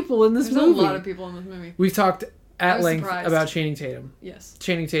lot of people in this movie. There's a lot of people in this movie. We've talked at length about Channing Tatum. Yes.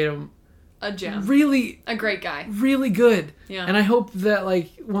 Channing Tatum. A gem. Really. A great guy. Really good. Yeah. And I hope that,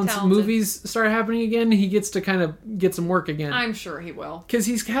 like, once movies start happening again, he gets to kind of get some work again. I'm sure he will. Because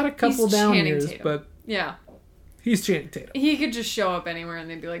he's had a couple down years, but... Yeah. He's Channing Tatum. He could just show up anywhere and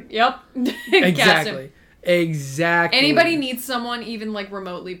they'd be like, yep. Exactly. Exactly. Anybody needs someone even, like,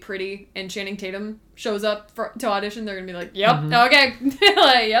 remotely pretty, and Channing Tatum shows up to audition, they're going to be like, yep, okay.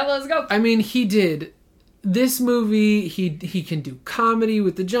 Like, yep, let's go. I mean, he did... This movie, he can do comedy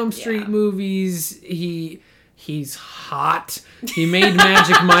with the Jump Street movies. He's hot. He made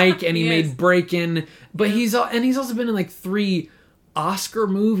Magic Mike and he made Breakin', but he's also been in like 3 Oscar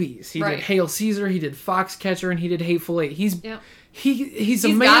movies. He did Hail Caesar, he did Foxcatcher, and he did Hateful Eight. He's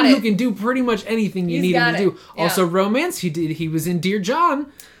a man who can do pretty much anything you need him to do. Yeah. Also romance, he was in Dear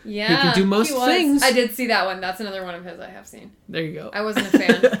John. Yeah, he can do most things. I did see that one. That's another one of his I have seen. There you go. I wasn't a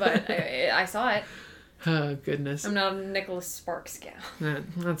fan, but I saw it. Oh, goodness. I'm not a Nicholas Sparks gal.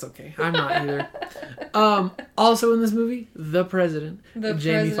 That's okay. I'm not either. Also in this movie, the president,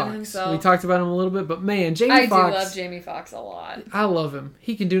 Jamie Foxx. Himself. We talked about him a little bit, but man, Jamie Foxx. I do love Jamie Foxx a lot. I love him.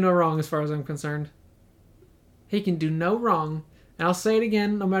 He can do no wrong as far as I'm concerned. He can do no wrong. And I'll say it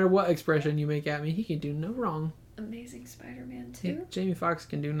again, no matter what expression you make at me, he can do no wrong. Amazing Spider-Man 2? Jamie Foxx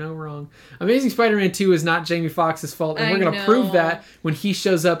can do no wrong. Amazing Spider-Man 2 is not Jamie Foxx's fault, and we're going to prove that when he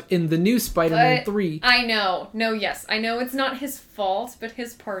shows up in the new Spider-Man 3. I know. No, yes. I know it's not his fault, but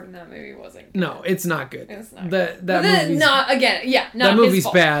his part in that movie wasn't good. No, it's not good. It's not good. That movie's... Not, again, yeah, not that movie's his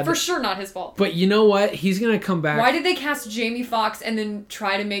fault. Bad. For sure not his fault. But you know what? He's going to come back. Why did they cast Jamie Foxx and then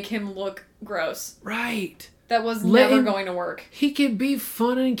try to make him look gross? Right. That was never going to work. He could be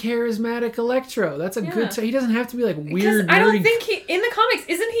fun and charismatic Electro. That's a good... He doesn't have to be like weird, nerdy... I don't think in the comics,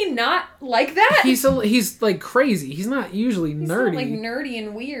 isn't he not like that? He's like crazy. He's not usually nerdy. He's not like nerdy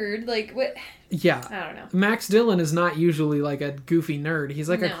and weird. Like, what... Yeah. I don't know. Max Dillon is not usually like a goofy nerd. He's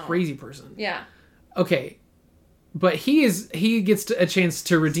like a crazy person. Yeah. Okay. But he gets a chance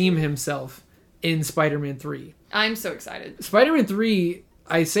to redeem himself in Spider-Man 3. I'm so excited. Spider-Man 3...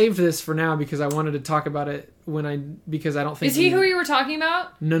 I saved this for now because I wanted to talk about it because I don't think... Is he who you were talking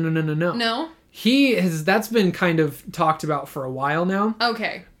about? No. No? That's been kind of talked about for a while now.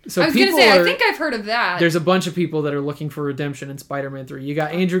 Okay. So I was going to say, I think I've heard of that. There's a bunch of people that are looking for redemption in Spider-Man 3. You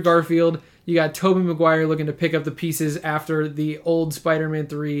got Andrew Garfield. You got Tobey Maguire looking to pick up the pieces after the old Spider-Man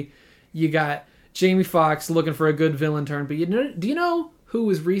 3. You got Jamie Foxx looking for a good villain turn. But do you know who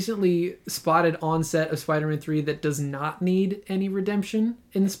was recently spotted on set of Spider-Man 3 that does not need any redemption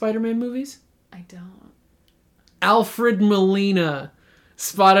in the Spider-Man movies? I don't. Alfred Molina.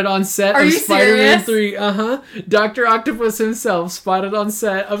 Spotted on set of Spider-Man 3. Dr. Octopus himself spotted on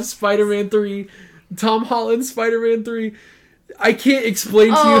set of Spider-Man 3. Tom Holland Spider-Man 3. I can't explain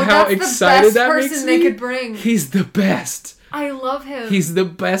to you how excited that makes me. That's the best person they could bring. He's the best. I love him. He's the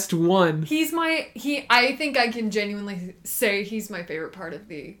best one. I think I can genuinely say he's my favorite part of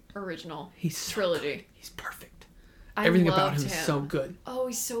the original trilogy. So he's perfect. Everything about him is so good. Oh,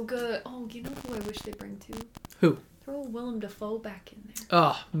 he's so good. Oh, you know who I wish they bring too? Who? Throw Willem Dafoe back in there.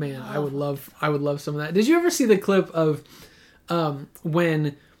 Oh man, I would love some of that. Did you ever see the clip of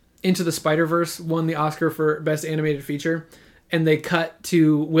when Into the Spider-Verse won the Oscar for Best Animated Feature, and they cut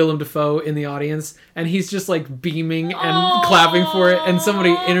to Willem Dafoe in the audience, and he's just like beaming and clapping for it, and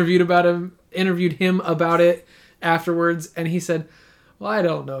somebody interviewed him about it afterwards, and he said, "Well, I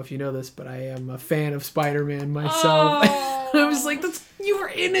don't know if you know this, but I am a fan of Spider-Man myself." And I was like, you were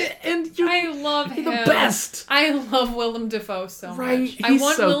in it, and I love him. You're the best. I love Willem Dafoe so much. I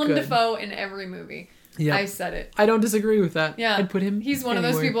want Willem Dafoe in every movie. Yeah. I said it. I don't disagree with that. Yeah. I'd put him He's one of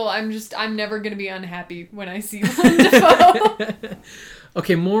those people I'm never going to be unhappy when I see Willem Dafoe.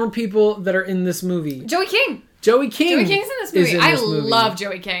 Okay, more people that are in this movie. Joey King. Joey King's in this movie. I love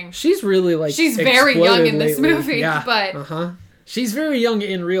Joey King. She's really she's very young in this movie, yeah. But she's very young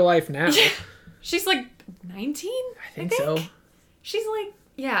in real life now. She's like 19? I think so. She's like,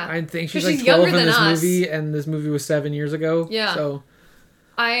 yeah. I think she's like 12 in this movie, and this movie was 7 years ago. Yeah. So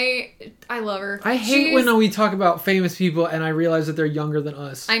I love her. I hate when we talk about famous people and I realize that they're younger than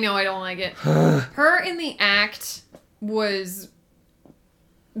us. I know, I don't like it. Her in The Act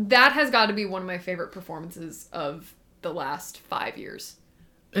that has got to be one of my favorite performances of the last 5 years.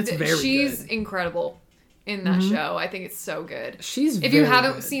 She's good. Incredible in that show. I think it's so good. If you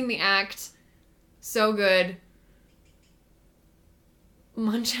haven't seen The Act, so good.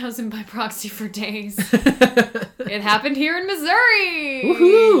 Munchausen by proxy for days. It happened here in Missouri.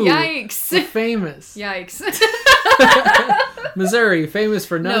 Woohoo! Yikes. We're famous. Yikes. Missouri, famous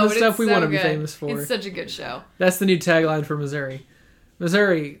for none of the stuff we want to be famous for. It's such a good show. That's the new tagline for Missouri.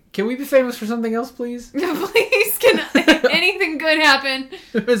 Missouri, can we be famous for something else, please? Please, can anything good happen?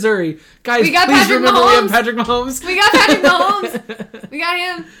 Missouri. Guys, we got please Patrick remember Mahomes. we have Patrick Mahomes. We got Patrick Mahomes. We got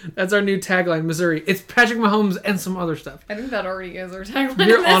him. That's our new tagline, Missouri. It's Patrick Mahomes and some other stuff. I think that already is our tagline.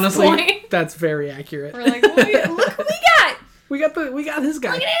 You're honestly, that's very accurate. We're like, look who we got. We got this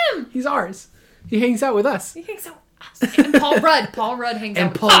guy. Look at him. He's ours. He hangs out with us. He hangs out with us. And Paul Rudd. Paul Rudd hangs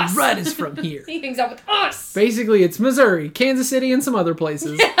out with us. And Paul Rudd is from here. He hangs out with us. Basically, it's Missouri, Kansas City, and some other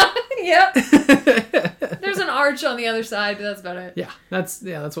places. Yep. There's an arch on the other side, but that's about it. Yeah, that's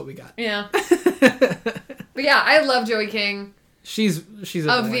what we got. Yeah. But yeah, I love Joey King. She's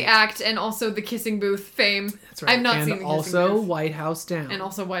of The Act and also the Kissing Booth fame. That's right. I've not seen the Kissing Booth. And also White House Down. And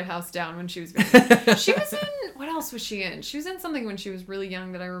also White House Down when she was very She was in, what else was she in? She was in something when she was really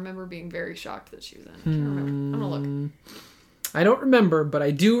young that I remember being very shocked that she was in. I can't remember. I'm gonna look. I don't remember, but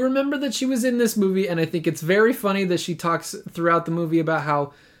I do remember that she was in this movie, and I think it's very funny that she talks throughout the movie about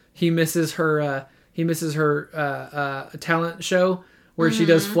how he misses her talent show where she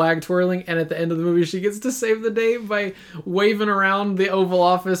does flag twirling, and at the end of the movie she gets to save the day by waving around the Oval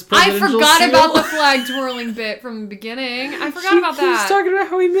Office presidential seal. I forgot about the flag twirling bit from the beginning. I forgot about that. She's talking about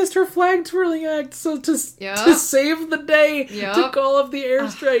how he missed her flag twirling act, so to save the day, to call up the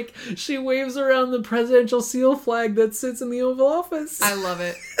airstrike, she waves around the presidential seal flag that sits in the Oval Office. I love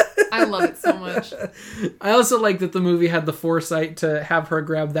it. I love it so much. I also like that the movie had the foresight to have her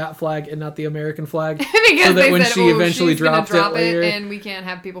grab that flag and not the American flag. Because so that they when said, she eventually dropped it later, and we can't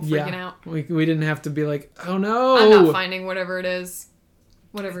have people freaking out. We didn't have to be like, oh no. I'm not finding whatever it is.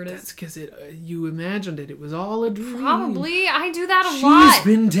 Whatever it is. That's because you imagined it. It was all a dream. Probably. I do that a lot. She's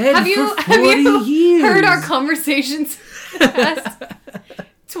been dead for 40 years. Heard our conversations past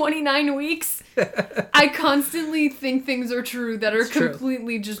 29 weeks? I constantly think things are true that are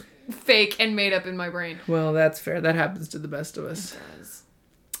completely just fake and made up in my brain. Well, that's fair. That happens to the best of us. It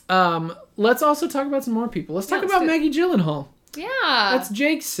does. Let's also talk about some more people. Let's talk about Maggie Gyllenhaal. Yeah. That's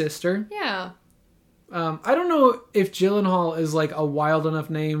Jake's sister. Yeah. I don't know if Gyllenhaal is like a wild enough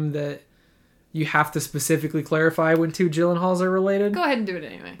name that you have to specifically clarify when two Gyllenhaals are related. Go ahead and do it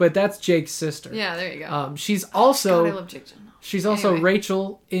anyway. But that's Jake's sister. Yeah, there you go. She's also... God, I love Jake Gyllenhaal. She's also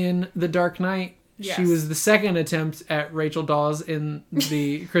Rachel in The Dark Knight. Yes. She was the second attempt at Rachel Dawes in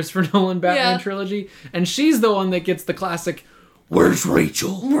the Christopher Nolan Batman trilogy. And she's the one that gets the classic, "Where's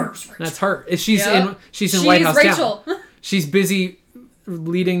Rachel?" Where's Rachel? That's her. She's in White House Rachel. Down. She's busy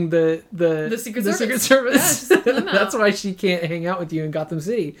leading the Secret Service. Yeah, That's why she can't hang out with you in Gotham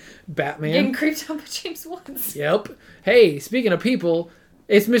City. Batman. Getting creeped out by James Woods. Yep. Hey, speaking of people,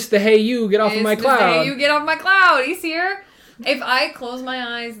 it's Mr. Hey You, get off of my cloud. Hey You, get off my cloud. He's here. If I close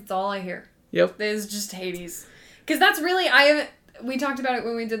my eyes, it's all I hear. Yep. There's just Hades. Because that's really, we talked about it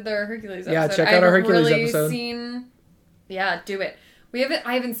when we did the Hercules episode. Yeah, check out our Hercules episode. Do it.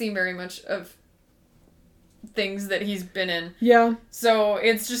 I haven't seen very much of things that he's been in. Yeah. So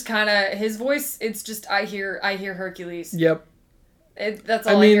it's just kind of his voice. It's just I hear Hercules. Yep. That's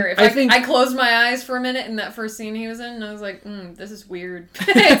all I hear. If I closed my eyes for a minute in that first scene he was in, and I was like, this is weird.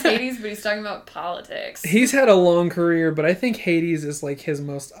 It's Hades, but he's talking about politics. He's had a long career, but I think Hades is like his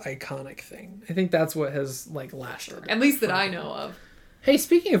most iconic thing. I think that's what has like lasted. At least that I know of. Hey,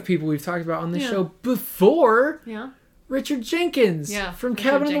 speaking of people we've talked about on this show before, Richard Jenkins from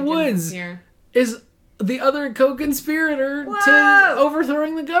Cabin in the Woods is the other co-conspirator to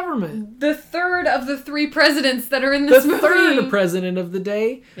overthrowing the government. The third of the 3 presidents that are in this movie. The third president of the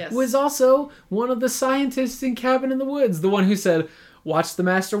day was also one of the scientists in Cabin in the Woods. The one who said, watch the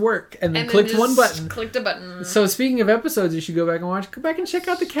master work, and then clicked one button. Clicked a button. So speaking of episodes you should go back and watch, go back and check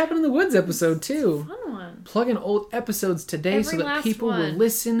out the Cabin in the Woods episode too. Fun one. Plug in old episodes today so that people will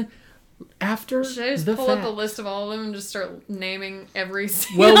listen after should I just the pull fact. up a list of all of them and just start naming every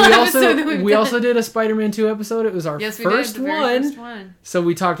single episode that we also did a Spider-Man 2 episode. It was our first one. So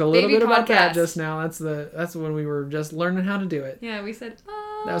we talked a little bit about that just now. That's when we were just learning how to do it. Yeah, we said,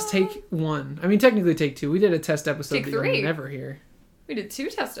 that was take 1. I mean, technically take 2. We did a test episode take that 3. you'll never hear. We did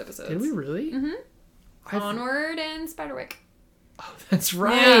 2 test episodes. Did we really? Mm-hmm. Onward and Spiderwick. Oh, that's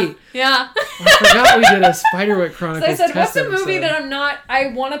right. Yeah. I forgot we did a Spiderwick Chronicles so I said, test what's a movie episode. that I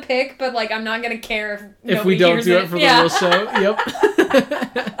want to pick, but like I'm not going to care if we don't do it for the real show. Yep.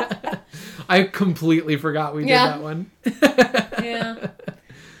 I completely forgot we did that one. Yeah.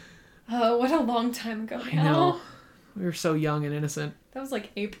 Oh, what a long time ago. I know. We were so young and innocent. That was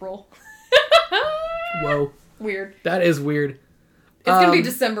like April. Whoa. Weird. That is weird. It's going to be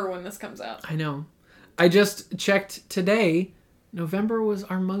December when this comes out. I know. I just checked today. November was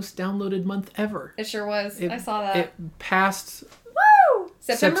our most downloaded month ever. It sure was. I saw that. It passed... Woo!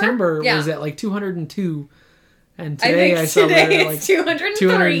 September was at like 202. And today I saw that at like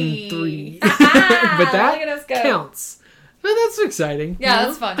 203. But that counts. But that's exciting. Yeah,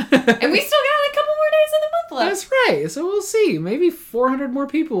 that's fun. And we still got a couple more days of the month left. That's right. So we'll see. Maybe 400 more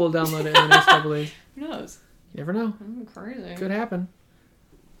people will download it in the next couple days. Who knows? You never know. Crazy. Could happen.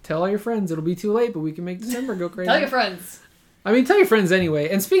 Tell all your friends. It'll be too late, but we can make December go crazy. Tell your friends. I mean, tell your friends anyway.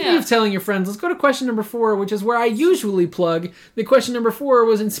 And speaking of telling your friends, let's go to question number 4, which is where I usually plug. The question number 4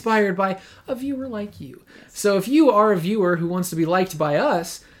 was inspired by a viewer like you. Yes. So if you are a viewer who wants to be liked by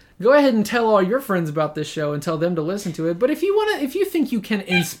us, go ahead and tell all your friends about this show and tell them to listen to it. But if you think you can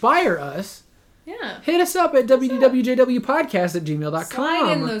inspire us, hit us up at wwjwpodcast@gmail.com.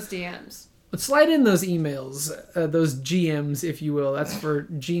 Slide in those DMs. Slide in those emails, those GMs, if you will. That's for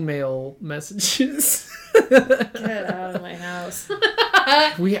Gmail messages. Get out of my house.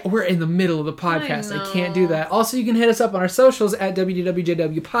 We're in the middle of the podcast. I can't do that. Also, you can hit us up on our socials at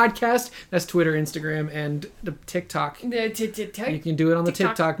wwjwpodcast. That's Twitter, Instagram, and the TikTok. You can do it on the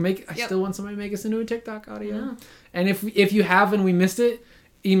TikTok. I still want somebody to make us into a TikTok audio. Yeah. And if you have and we missed it,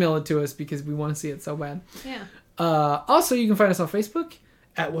 email it to us because we want to see it so bad. Yeah. Also, you can find us on Facebook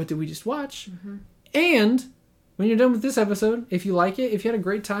at What Did We Just Watch? Mm-hmm. And when you're done with this episode, if you like it, if you had a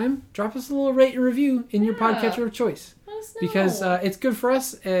great time, drop us a little rate and review in your podcatcher of choice. Let us know. Because it's good for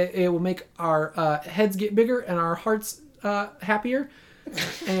us. It will make our heads get bigger and our hearts happier.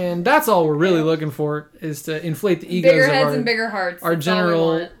 And that's all we're really looking for, is to inflate the egos bigger of heads and bigger hearts. Our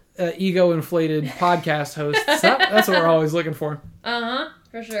general ego-inflated podcast hosts. That's what we're always looking for. Uh-huh,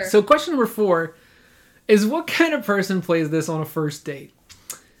 for sure. So question number 4 is, what kind of person plays this on a first date?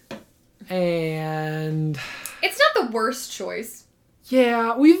 And it's not the worst choice.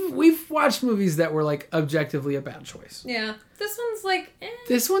 Yeah, we've watched movies that were like objectively a bad choice. Yeah, this one's like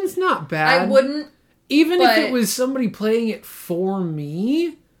This one's not bad. I wouldn't, even if it was somebody playing it for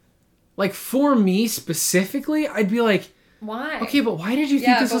me, like for me specifically, I'd be like, why? Okay, but why did you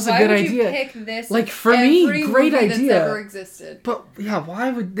think this was a good idea? Why would you pick this? Like for me, great idea. That's ever existed. But yeah, why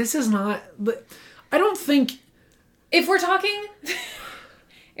would this is not? I don't think. If we're talking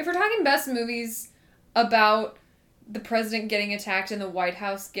best movies about the president getting attacked and the White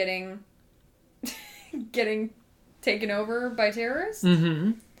House getting taken over by terrorists,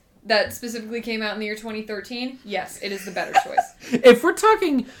 that specifically came out in the year 2013, yes, it is the better choice. If we're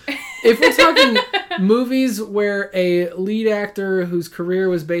talking movies where a lead actor whose career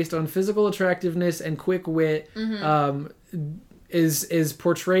was based on physical attractiveness and quick wit is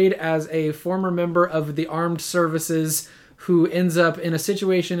portrayed as a former member of the armed services who ends up in a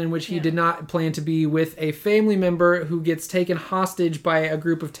situation in which he did not plan to be, with a family member who gets taken hostage by a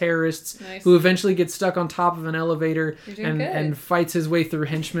group of terrorists who eventually gets stuck on top of an elevator and fights his way through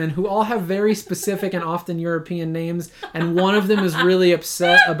henchmen who all have very specific and often European names, and one of them is really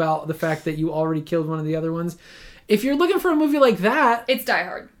upset about the fact that you already killed one of the other ones. If you're looking for a movie like that... It's Die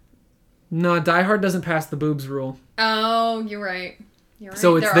Hard. No, Die Hard doesn't pass the boobs rule. Oh, you're right. You're right.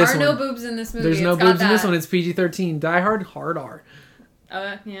 So it's there are no boobs in this movie. There's no boobs in this one. It's PG-13. Die Hard, hard R.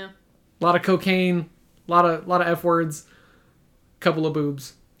 Yeah. A lot of cocaine, a lot of F words, couple of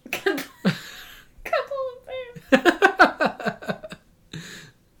boobs. Couple of boobs.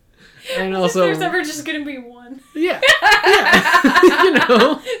 And also, there's ever just gonna be one. Yeah. You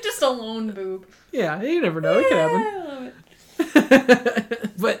know, just a lone boob. Yeah, you never know. It could happen. I love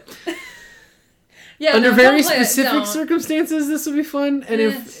it. But. Yeah, under very specific circumstances, this would be fun. And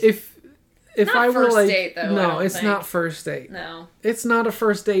if I were like, date, though, no, it's not first date. No, it's not a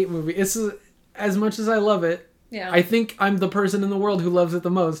first date movie. It's as much as I love it. Yeah, I think I'm the person in the world who loves it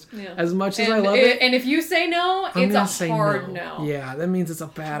the most. Yeah. As much as I love it, and if you say no, it's a hard no. Yeah, that means it's a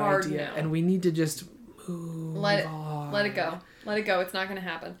bad idea, and we need to just move on. Let it go. Let it go. It's not going to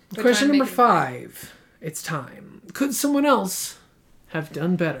happen. Question number 5. It's time. Could someone else have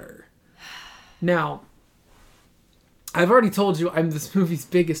done better? Now, I've already told you I'm this movie's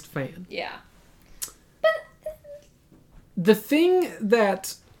biggest fan. Yeah. The thing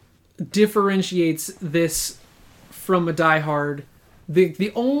that differentiates this from a Die Hard,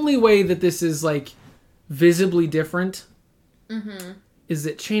 the only way that this is like visibly different is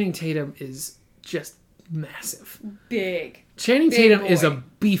that Channing Tatum is just massive. Big. Channing Tatum is a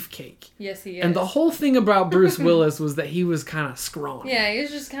beefcake. Yes, he is. And the whole thing about Bruce Willis was that he was kind of scrawny. Yeah, he was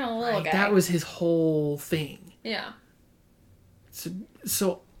just kind of a little guy. That was his whole thing. Yeah.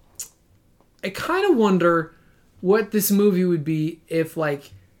 So I kind of wonder what this movie would be if, like,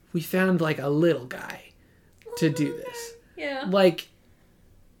 we found, like, a little guy to do this. Yeah. Like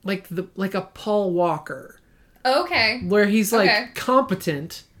a Paul Walker. Okay. Where he's, like,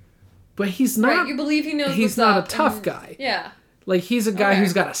 competent... But he's not... Right, you believe he knows he's not a tough guy. Yeah. Like, he's a guy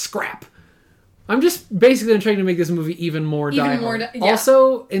who's got a scrap. I'm just basically trying to make this movie even more Die Hard.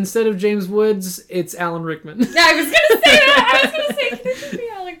 Also, instead of James Woods, it's Alan Rickman. Yeah, I was going to say that. I was going to say, can it just be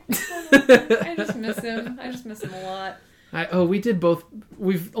Alan Rickman? I just miss him. I just miss him a lot. We did both.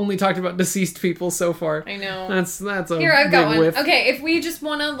 We've only talked about deceased people so far. I know. That's a Here, I've got one. Whiff. Okay, if we just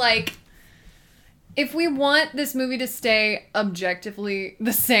want to, like... If we want this movie to stay objectively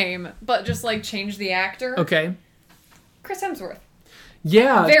the same, but just, like, change the actor... Okay. Chris Hemsworth.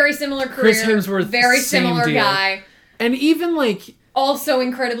 Yeah. Very similar career. Chris Hemsworth, very similar guy. And even, like... Also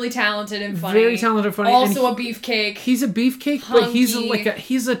incredibly talented and funny. Very talented and funny. Also a beefcake. He's a beefcake, but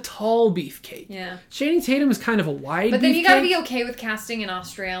he's a tall beefcake. Yeah. Channing Tatum is kind of a wide beefcake. But then you gotta be okay with casting an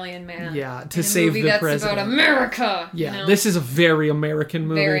Australian man. Yeah, to save the president. That's about America. Yeah, you know? This is a very American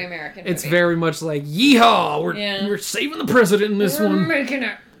movie. Very American movie. It's very much like, yeehaw, we're saving the president in this one. We're making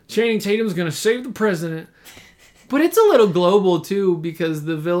it. Channing Tatum's gonna save the president. But it's a little global, too, because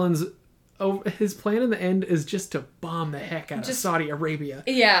the villain's... Oh, his plan in the end is just to bomb the heck out of Saudi Arabia.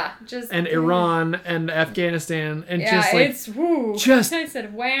 Yeah, and Iran and Afghanistan and it's woo. I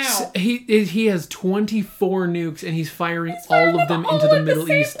said, wow. He has 24 nukes and he's firing all of them into the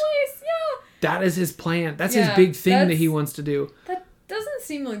Middle East. Place. Yeah. That is his plan. That's his big thing that he wants to do. That doesn't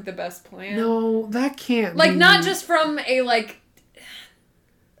seem like the best plan. No, that can't be. Not just from a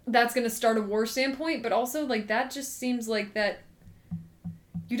that's going to start a war standpoint, but also that just seems like that.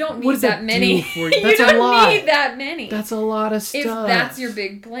 You don't need that many. You don't need that many. That's a lot of stuff. If that's your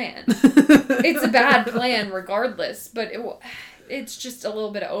big plan. It's a bad plan regardless, but it's just a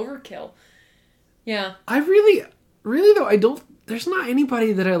little bit of overkill. Yeah. I really though, there's not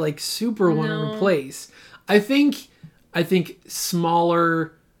anybody that I super want to replace. I think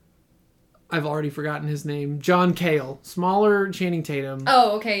smaller, I've already forgotten his name, John Cale. Smaller Channing Tatum.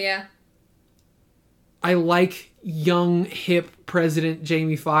 Oh, okay, yeah. I like young, hip President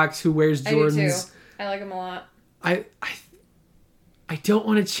Jamie Foxx who wears Jordans. I do too. I like him a lot. I don't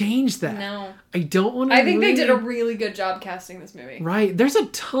want to change that. No. I don't want to. I think they did a really good job casting this movie. Right. There's a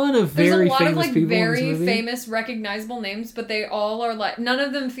ton of very famous people in this movie. There's a lot of very famous, recognizable names, but they all are none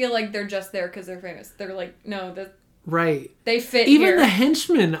of them feel like they're just there because they're famous. They're no, right. They fit Even here. The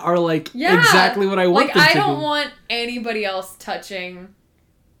henchmen are exactly what I want them to I be. don't want anybody else touching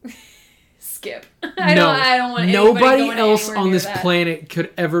Skip. I don't want nobody else on this planet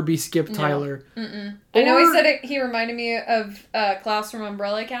could ever be Skip Tyler. I know he said it. He reminded me of Klaus from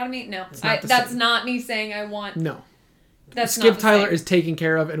Umbrella Academy. No, that's not me saying I want. No, Skip Tyler is taken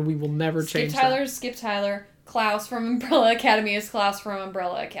care of, and we will never change that. Skip Tyler. Klaus from Umbrella Academy is Klaus from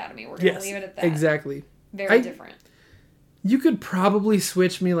Umbrella Academy. We're going to leave it at that. Exactly. Very different. You could probably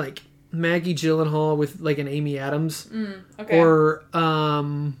switch me, like, Maggie Gyllenhaal with, like, an Amy Adams. Okay. Or,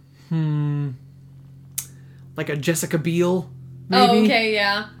 like a Jessica Biel, maybe. Oh, okay,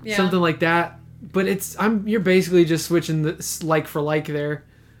 yeah. Something like that. But you're basically just switching the like for like there.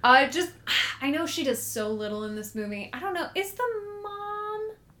 I know she does so little in this movie. I don't know. Is the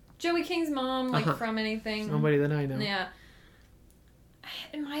mom, Joey King's mom, like from anything? Somebody that I know. Yeah.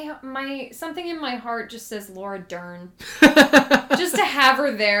 My something in my heart just says Laura Dern. Just to have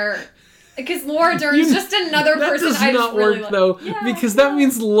her there. Because Laura Dern's just another person I just really like. That does not work, though. Yeah, because that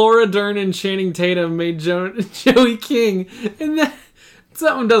means Laura Dern and Channing Tatum made Joey King. And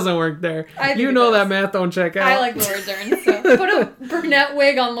something doesn't work there. You know that math don't check out. I like Laura Dern, so put a brunette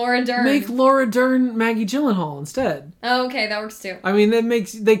wig on Laura Dern. Make Laura Dern Maggie Gyllenhaal instead. Oh, okay, that works too. I mean,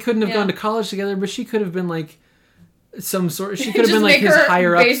 they couldn't have gone to college together, but she could have been like she could have been like his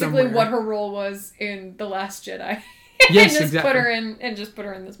higher up somewhere. Basically what her role was in The Last Jedi. Yes, and exactly. Put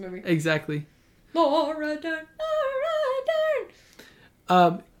her in this movie. Exactly. Laura Dern.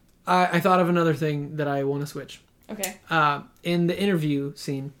 I thought of another thing that I want to switch. Okay. In the interview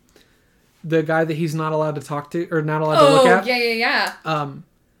scene, the guy that he's not allowed to talk to or not allowed to look at. Yeah.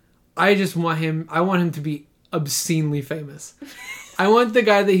 I just want him. I want him to be obscenely famous. I want the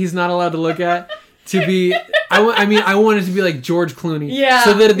guy that he's not allowed to look at to be. I want it to be like George Clooney. Yeah.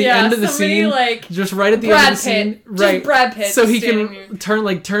 So that at the end of the scene, like just right at the end of the scene, right? Just Brad Pitt. So he can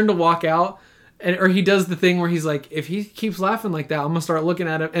turn to walk out. Or he does the thing where he's like, if he keeps laughing like that, I'm gonna start looking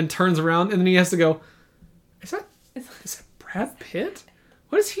at him, and turns around, and then he has to go, Is that Brad Pitt?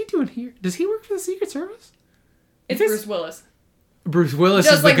 What is he doing here? Does he work for the Secret Service? It's Bruce Willis. Bruce Willis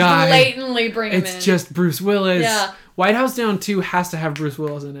is the guy. Just blatantly bring him in. It's just Bruce Willis. Yeah. White House Down 2 has to have Bruce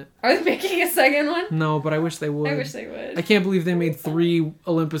Willis in it. Are they making a second one? No, but I wish they would. I can't believe they made 3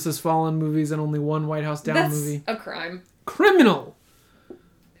 Olympus Has Fallen movies and only 1 White House Down movie. That's a crime. Criminal.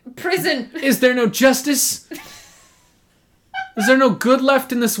 Prison. Is there no justice? Is there no good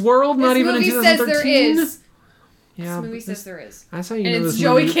left in this world? Not even in 2013? Says there is. Yeah, this movie says there is. That's how you know this movie.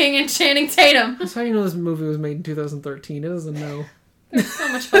 And it's Joey King and Channing Tatum. That's how you know this movie was made in 2013. It doesn't know. There's so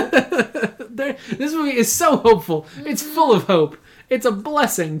much hope. This movie is so hopeful. It's full of hope. It's a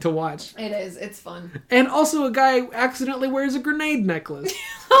blessing to watch. It is. It's fun. And also a guy accidentally wears a grenade necklace.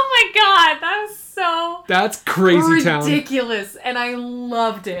 Oh my god, that was so... That's crazy town. Ridiculous, and I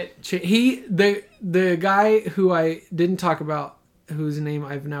loved it. The guy who I didn't talk about, whose name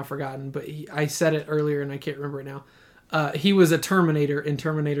I've now forgotten, but I said it earlier and I can't remember it now. He was a Terminator in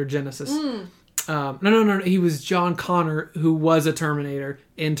Terminator Genesis. No. He was John Connor, who was a Terminator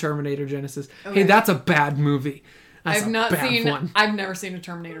in Terminator Genesis. Okay. Hey, that's a bad movie. I've never seen a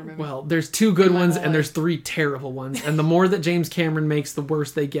Terminator movie. Well, there's 2 good ones and there's 3 terrible ones, and the more that James Cameron makes, the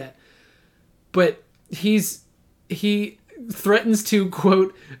worse they get. But he threatens to,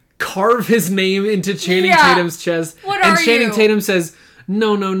 quote, carve his name into Channing Tatum's chest. And Channing Tatum says,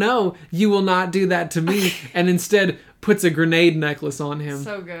 no, you will not do that to me. And instead puts a grenade necklace on him.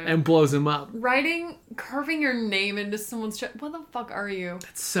 So good. And blows him up. Carving your name into someone's chest. What the fuck are you?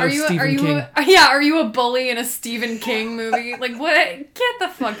 That's so Stephen King. Are you a bully in a Stephen King movie? Like, what? Get the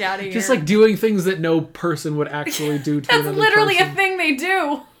fuck out of here. Just like doing things that no person would actually do to another person. That's literally a thing they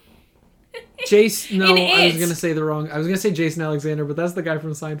do. I was gonna say Jason Alexander, but that's the guy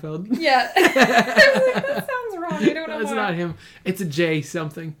from Seinfeld. Yeah. That sounds wrong. I don't know. It's not him. It's a J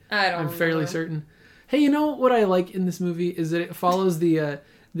something. I'm fairly certain. Hey, you know what I like in this movie is that it follows the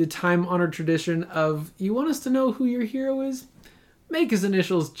time-honored tradition of, you want us to know who your hero is? Make his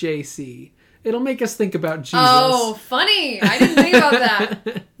initials JC. It'll make us think about Jesus. Oh, funny. I didn't think about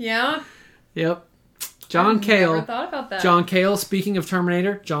that. Yeah? Yep. John Cale. Never thought about that. John Cale, speaking of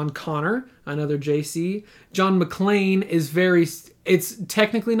Terminator. John Connor, another JC. John McClane is it's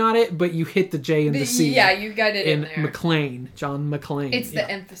technically not it, but you hit the J and the C. Yeah, you got it in there. McClane. John McClane. It's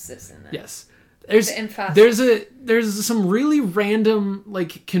the emphasis in that. Yes. There's some really random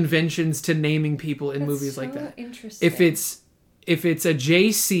like conventions to naming people in movies like that. Interesting. If it's a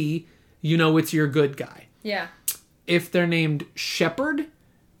JC, you know it's your good guy. Yeah. If they're named Shepard,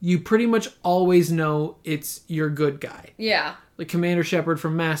 you pretty much always know it's your good guy. Yeah. Like Commander Shepard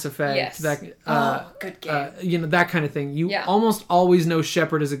from Mass Effect. Yes. Good game. That kind of thing. You almost always know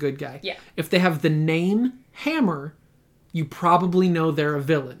Shepard is a good guy. Yeah. If they have the name Hammer, you probably know they're a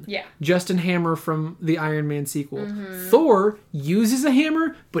villain. Yeah. Justin Hammer from the Iron Man sequel. Mm-hmm. Thor uses a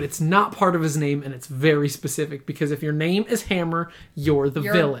hammer, but it's not part of his name, and it's very specific, because if your name is Hammer, you're the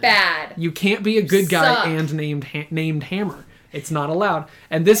villain. You're bad. You can't be a good guy and named Hammer. It's not allowed.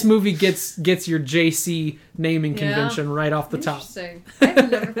 And this movie gets your JC naming convention right off the top. Interesting.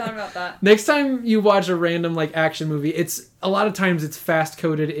 I've never thought about that. Next time you watch a random like action movie, it's a lot of times it's fast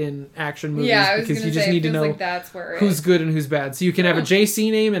coded in action movies because you just need to know like that's where who's good and who's bad. So you can have a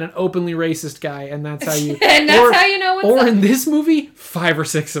JC name and an openly racist guy, and that's how you how you know what's up. Or in this movie, 5 or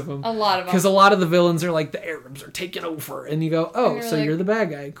 6 of them. A lot of them. Because a lot of the villains are like the Arabs are taking over, and you go, oh, so like, you're the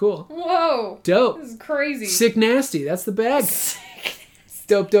bad guy. Cool. Whoa. Dope. This is crazy. Sick nasty. That's the bad guy.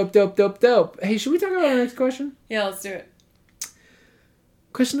 Dope. Hey, should we talk about our next question? Yeah, let's do it.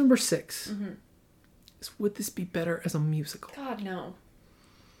 Question number 6 is: would this be better as a musical? God, no.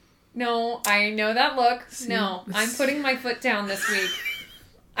 No, I know that look. No, I'm putting my foot down this week.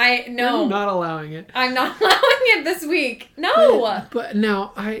 I'm not allowing it. I'm not allowing it this week. No. But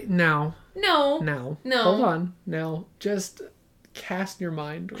now. No. Hold on. Now, just cast your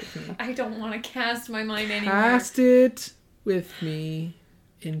mind with me. I don't want to cast my mind anymore. Cast it with me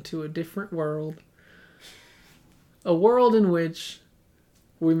into a different world. A world in which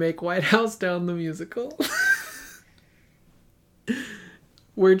we make White House Down the musical.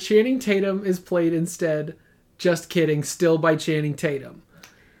 Where Channing Tatum is played instead, just kidding, still by Channing Tatum.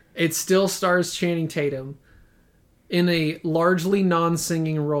 It still stars Channing Tatum in a largely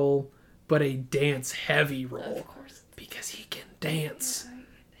non-singing role, but a dance-heavy role. Of course. Because he can dance.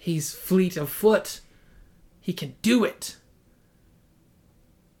 He's fleet of foot. He can do it.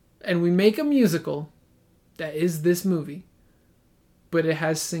 And we make a musical that is this movie, but it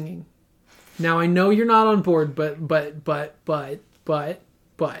has singing. Now I know you're not on board, but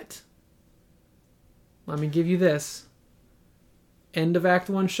let me give you this. End of Act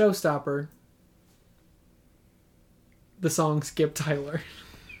 1 showstopper. The song Skip Tyler.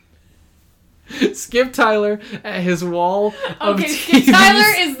 Skip Tyler at his wall of TVs. Skip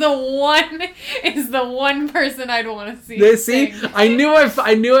Tyler is the one person I'd want to see. See, I knew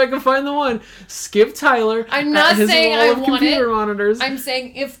I could find the one. Skip Tyler. I'm not saying I want computer monitors. I'm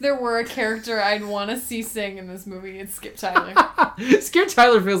saying if there were a character I'd want to see sing in this movie, it's Skip Tyler. Skip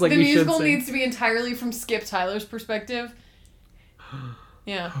Tyler feels like he should sing. The musical needs to be entirely from Skip Tyler's perspective.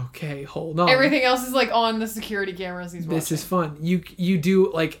 Yeah. Okay, hold on. Everything else is like on the security cameras he's watching. This is fun. You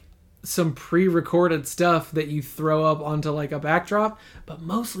do like some pre-recorded stuff that you throw up onto like a backdrop, but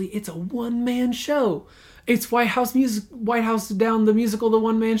mostly it's a one-man show. It's White House Down the musical, the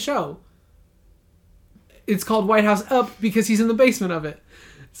one-man show. It's called White House Up because he's in the basement of it.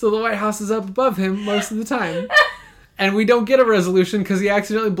 So the White House is up above him most of the time. And we don't get a resolution because he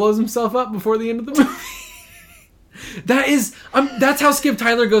accidentally blows himself up before the end of the movie. That's how Skip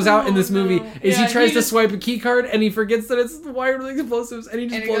Tyler goes out in this movie. He tries to swipe a key card and he forgets that it's wired with explosives and he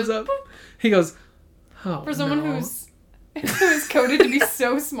just blows up. He goes, oh, for someone who's coded to be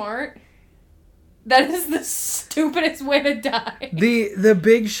so smart, that is the stupidest way to die. The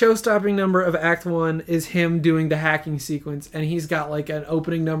big show-stopping number of Act 1 is him doing the hacking sequence, and he's got like an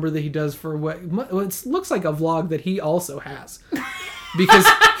opening number that he does for what looks like a vlog that he also has. Because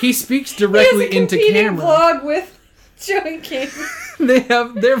he speaks directly into camera. Vlog with Joey King. They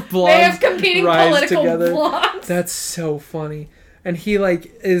have their vlogs. They have competing political vlogs. That's so funny. And he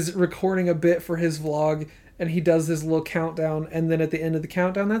like is recording a bit for his vlog, and he does this little countdown, and then at the end of the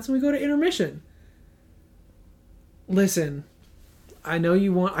countdown, that's when we go to intermission. Listen, I know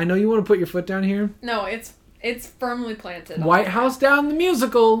you want to put your foot down here. No, it's firmly planted. White House Down the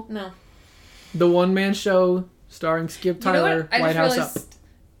musical. No. The one-man show starring Skip Tyler. White House Up.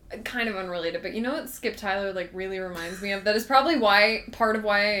 Kind of unrelated, but you know what Skip Tyler like really reminds me of? That is probably part of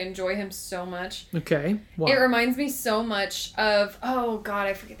why I enjoy him so much. Okay. Why? It reminds me so much of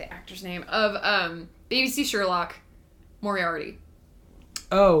I forget the actor's name of BBC Sherlock Moriarty.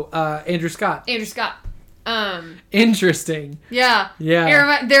 Oh, Andrew Scott. Interesting. Yeah.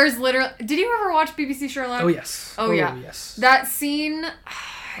 There's literally. Did you ever watch BBC Sherlock? Oh yes. Oh yeah. Yes. That scene.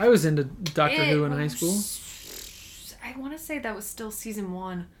 I was into Doctor Who in high school. I want to say that was still season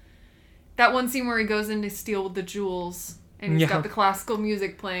 1. That one scene where he goes in to steal the jewels and he's got the classical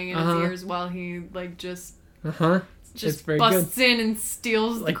music playing in his ears while he like just busts in and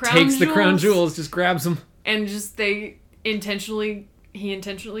steals the crown jewels. Takes the crown jewels, just grabs them. And just he intentionally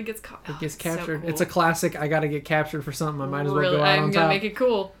gets caught. It gets captured. So cool. It's a classic. I gotta get captured for something. I might as well go out on top. I'm gonna make it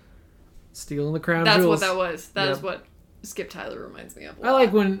cool. Stealing the crown jewels. That's what that was. That is what Skip Tyler reminds me of. I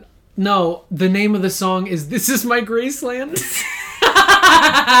like when... No, the name of the song is This Is My Graceland.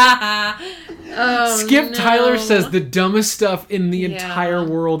 Skip Tyler says the dumbest stuff in the entire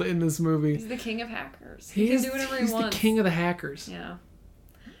world in this movie. He's the king of hackers. He can do whatever he wants. He's the king of the hackers. Yeah.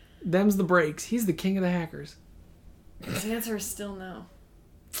 Them's the breaks. He's the king of the hackers. His answer is still no.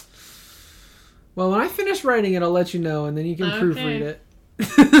 Well, when I finish writing it, I'll let you know, and then you can proofread it.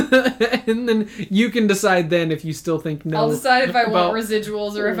 And then you can decide then if you still think no. I'll decide if I want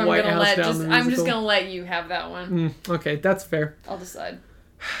residuals or if I'm just gonna let you have that one. Okay, that's fair. I'll decide.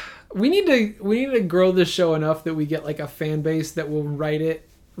 We need to grow this show enough that we get like a fan base that will write it.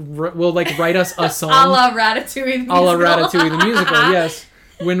 Will like write us a song. A la Ratatouille the musical. A la Ratatouille the musical. Yes,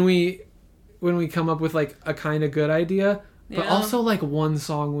 when we come up with like a kind of good idea, but also like one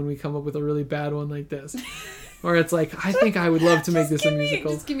song when we come up with a really bad one like this. Or it's like, I think I would love to make this a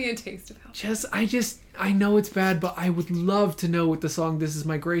musical. Just give me a taste of how. I know it's bad, but I would love to know what the song "This Is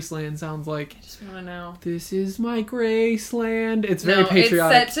My Graceland" sounds like. I just want to know. This is my Graceland. It's very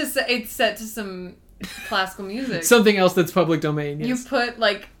patriotic. It's set to some classical music. Something else that's public domain. Yes. You put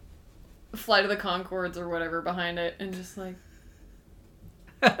like Flight of the Conchords or whatever behind it, and just like.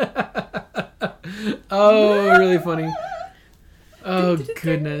 Oh, really funny. Oh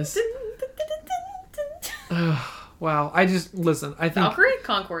goodness. Wow. I think Valkyrie?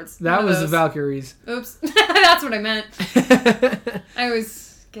 Conchords. That was the Valkyries. Oops. That's what I meant. I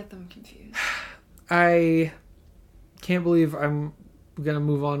always get them confused. I can't believe I'm going to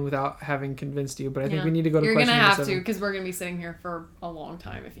move on without having convinced you, but I think we need to go to question number 7. You're going to have to, because we're going to be sitting here for a long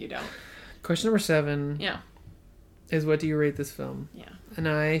time if you don't. Question number 7. Yeah. Is what do you rate this film? Yeah. And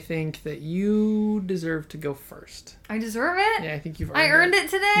I think that you deserve to go first. I deserve it? Yeah, I think you've earned it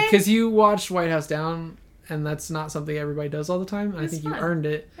today? Because you watched White House Down, and that's not something everybody does all the time. I think you earned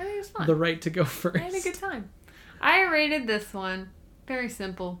it. I think it was fun. The right to go first. I had a good time. I rated this one, very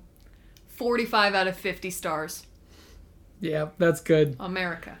simple, 45 out of 50 stars. Yeah, that's good.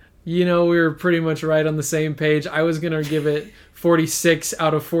 America. You know, we were pretty much right on the same page. I was going to give it 46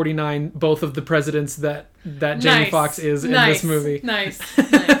 out of 49, both of the presidents that Jamie Foxx is in this movie. Nice.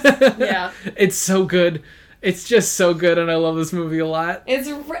 Yeah. It's so good. It's just so good, and I love this movie a lot. It's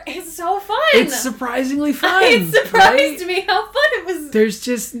so fun. It's surprisingly fun. It surprised me how fun it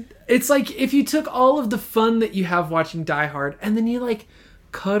was. It's like if you took all of the fun that you have watching Die Hard, and then you like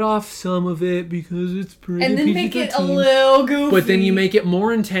cut off some of it because it's pretty and then PG-13, make it a little goofy. But then you make it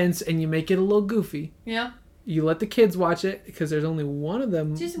more intense, and you make it a little goofy. Yeah. You let the kids watch it because there's only one of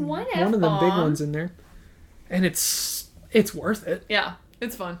them. Just one of the big ones in there, and it's worth it. Yeah,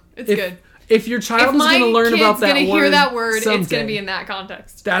 it's fun. It's good. If your child is going to learn about that word, going to hear that word, someday, it's going to be in that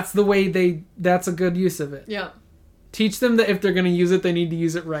context. That's the way that's a good use of it. Yeah. Teach them that if they're going to use it, they need to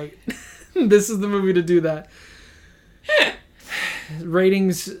use it right. This is the movie to do that.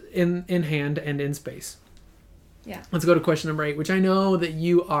 Ratings in hand and in space. Yeah. Let's go to question number 8, which I know that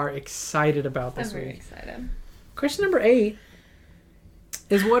you are excited about this week. I'm very excited. Question number 8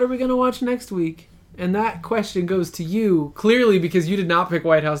 is what are we going to watch next week? And that question goes to you, clearly, because you did not pick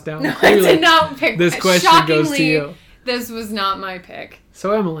White House Down. No, clearly, I did not pick this question goes to you. This was not my pick.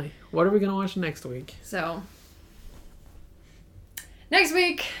 So, Emily, what are we going to watch next week? So, next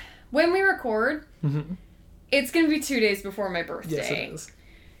week, when we record, it's going to be 2 days before my birthday. Yes, it is.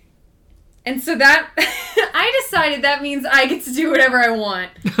 And so that, I decided that means I get to do whatever I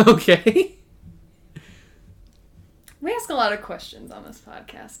want. Okay. We ask a lot of questions on this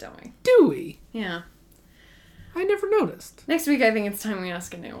podcast, don't we? Do we? Yeah. I never noticed. Next week, I think it's time we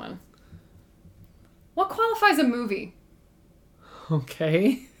ask a new one. What qualifies a movie?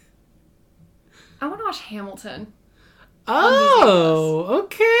 Okay. I want to watch Hamilton. Oh,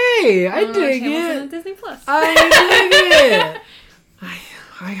 okay. I dig it. On Disney Plus. I dig it.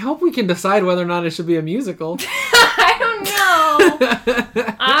 I hope we can decide whether or not it should be a musical. I don't know.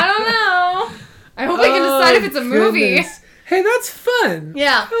 I hope I can decide if it's a movie. Hey, that's fun.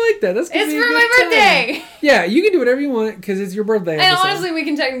 Yeah. I like that. That's it's for my birthday. Yeah, you can do whatever you want because it's your birthday. And honestly, we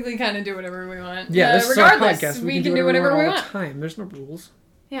can technically kind of do whatever we want. Yeah, this regardless, is our podcast. We can do whatever we want. All the time. There's no rules.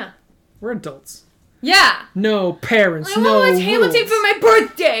 Yeah. We're adults. Yeah. No parents, no rules. I want Hamilton for my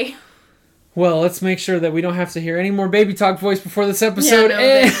birthday. Well, let's make sure that we don't have to hear any more baby talk voice before this episode. Yeah,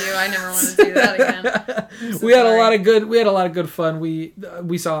 no, thank you. I never want to do that again. We had a lot of good fun.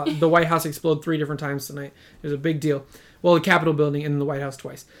 We saw the White House explode 3 different times tonight. It was a big deal. Well, the Capitol building and the White House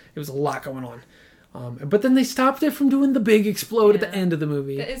twice. It was a lot going on. But then they stopped it from doing the big explode at the end of the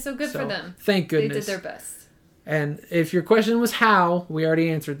movie. It's so good for them. Thank goodness. They did their best. And if your question was how, we already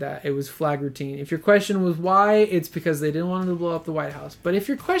answered that. It was flag routine. If your question was why, it's because they didn't want to blow up the White House. But if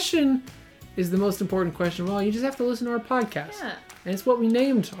your question is the most important question, well, you just have to listen to our podcast. Yeah. And it's what we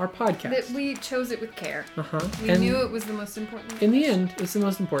named our podcast. That we chose it with care. Uh-huh. We knew it was the most important. In the end, it's the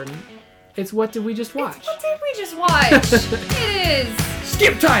most important. It's What Did We Just Watch? It's What Did We Just Watch? It is.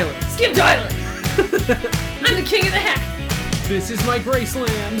 Skip Tyler. Skip Tyler. I'm the king of the hack. This is my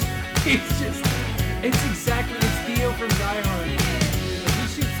Graceland. It's exactly, it's Theo from Die Hard. He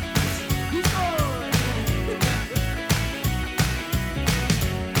shoots. He's gone.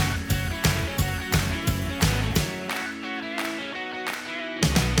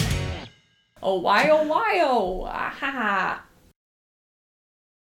 Oh, why, oh, why, oh. Ah, ha, ha.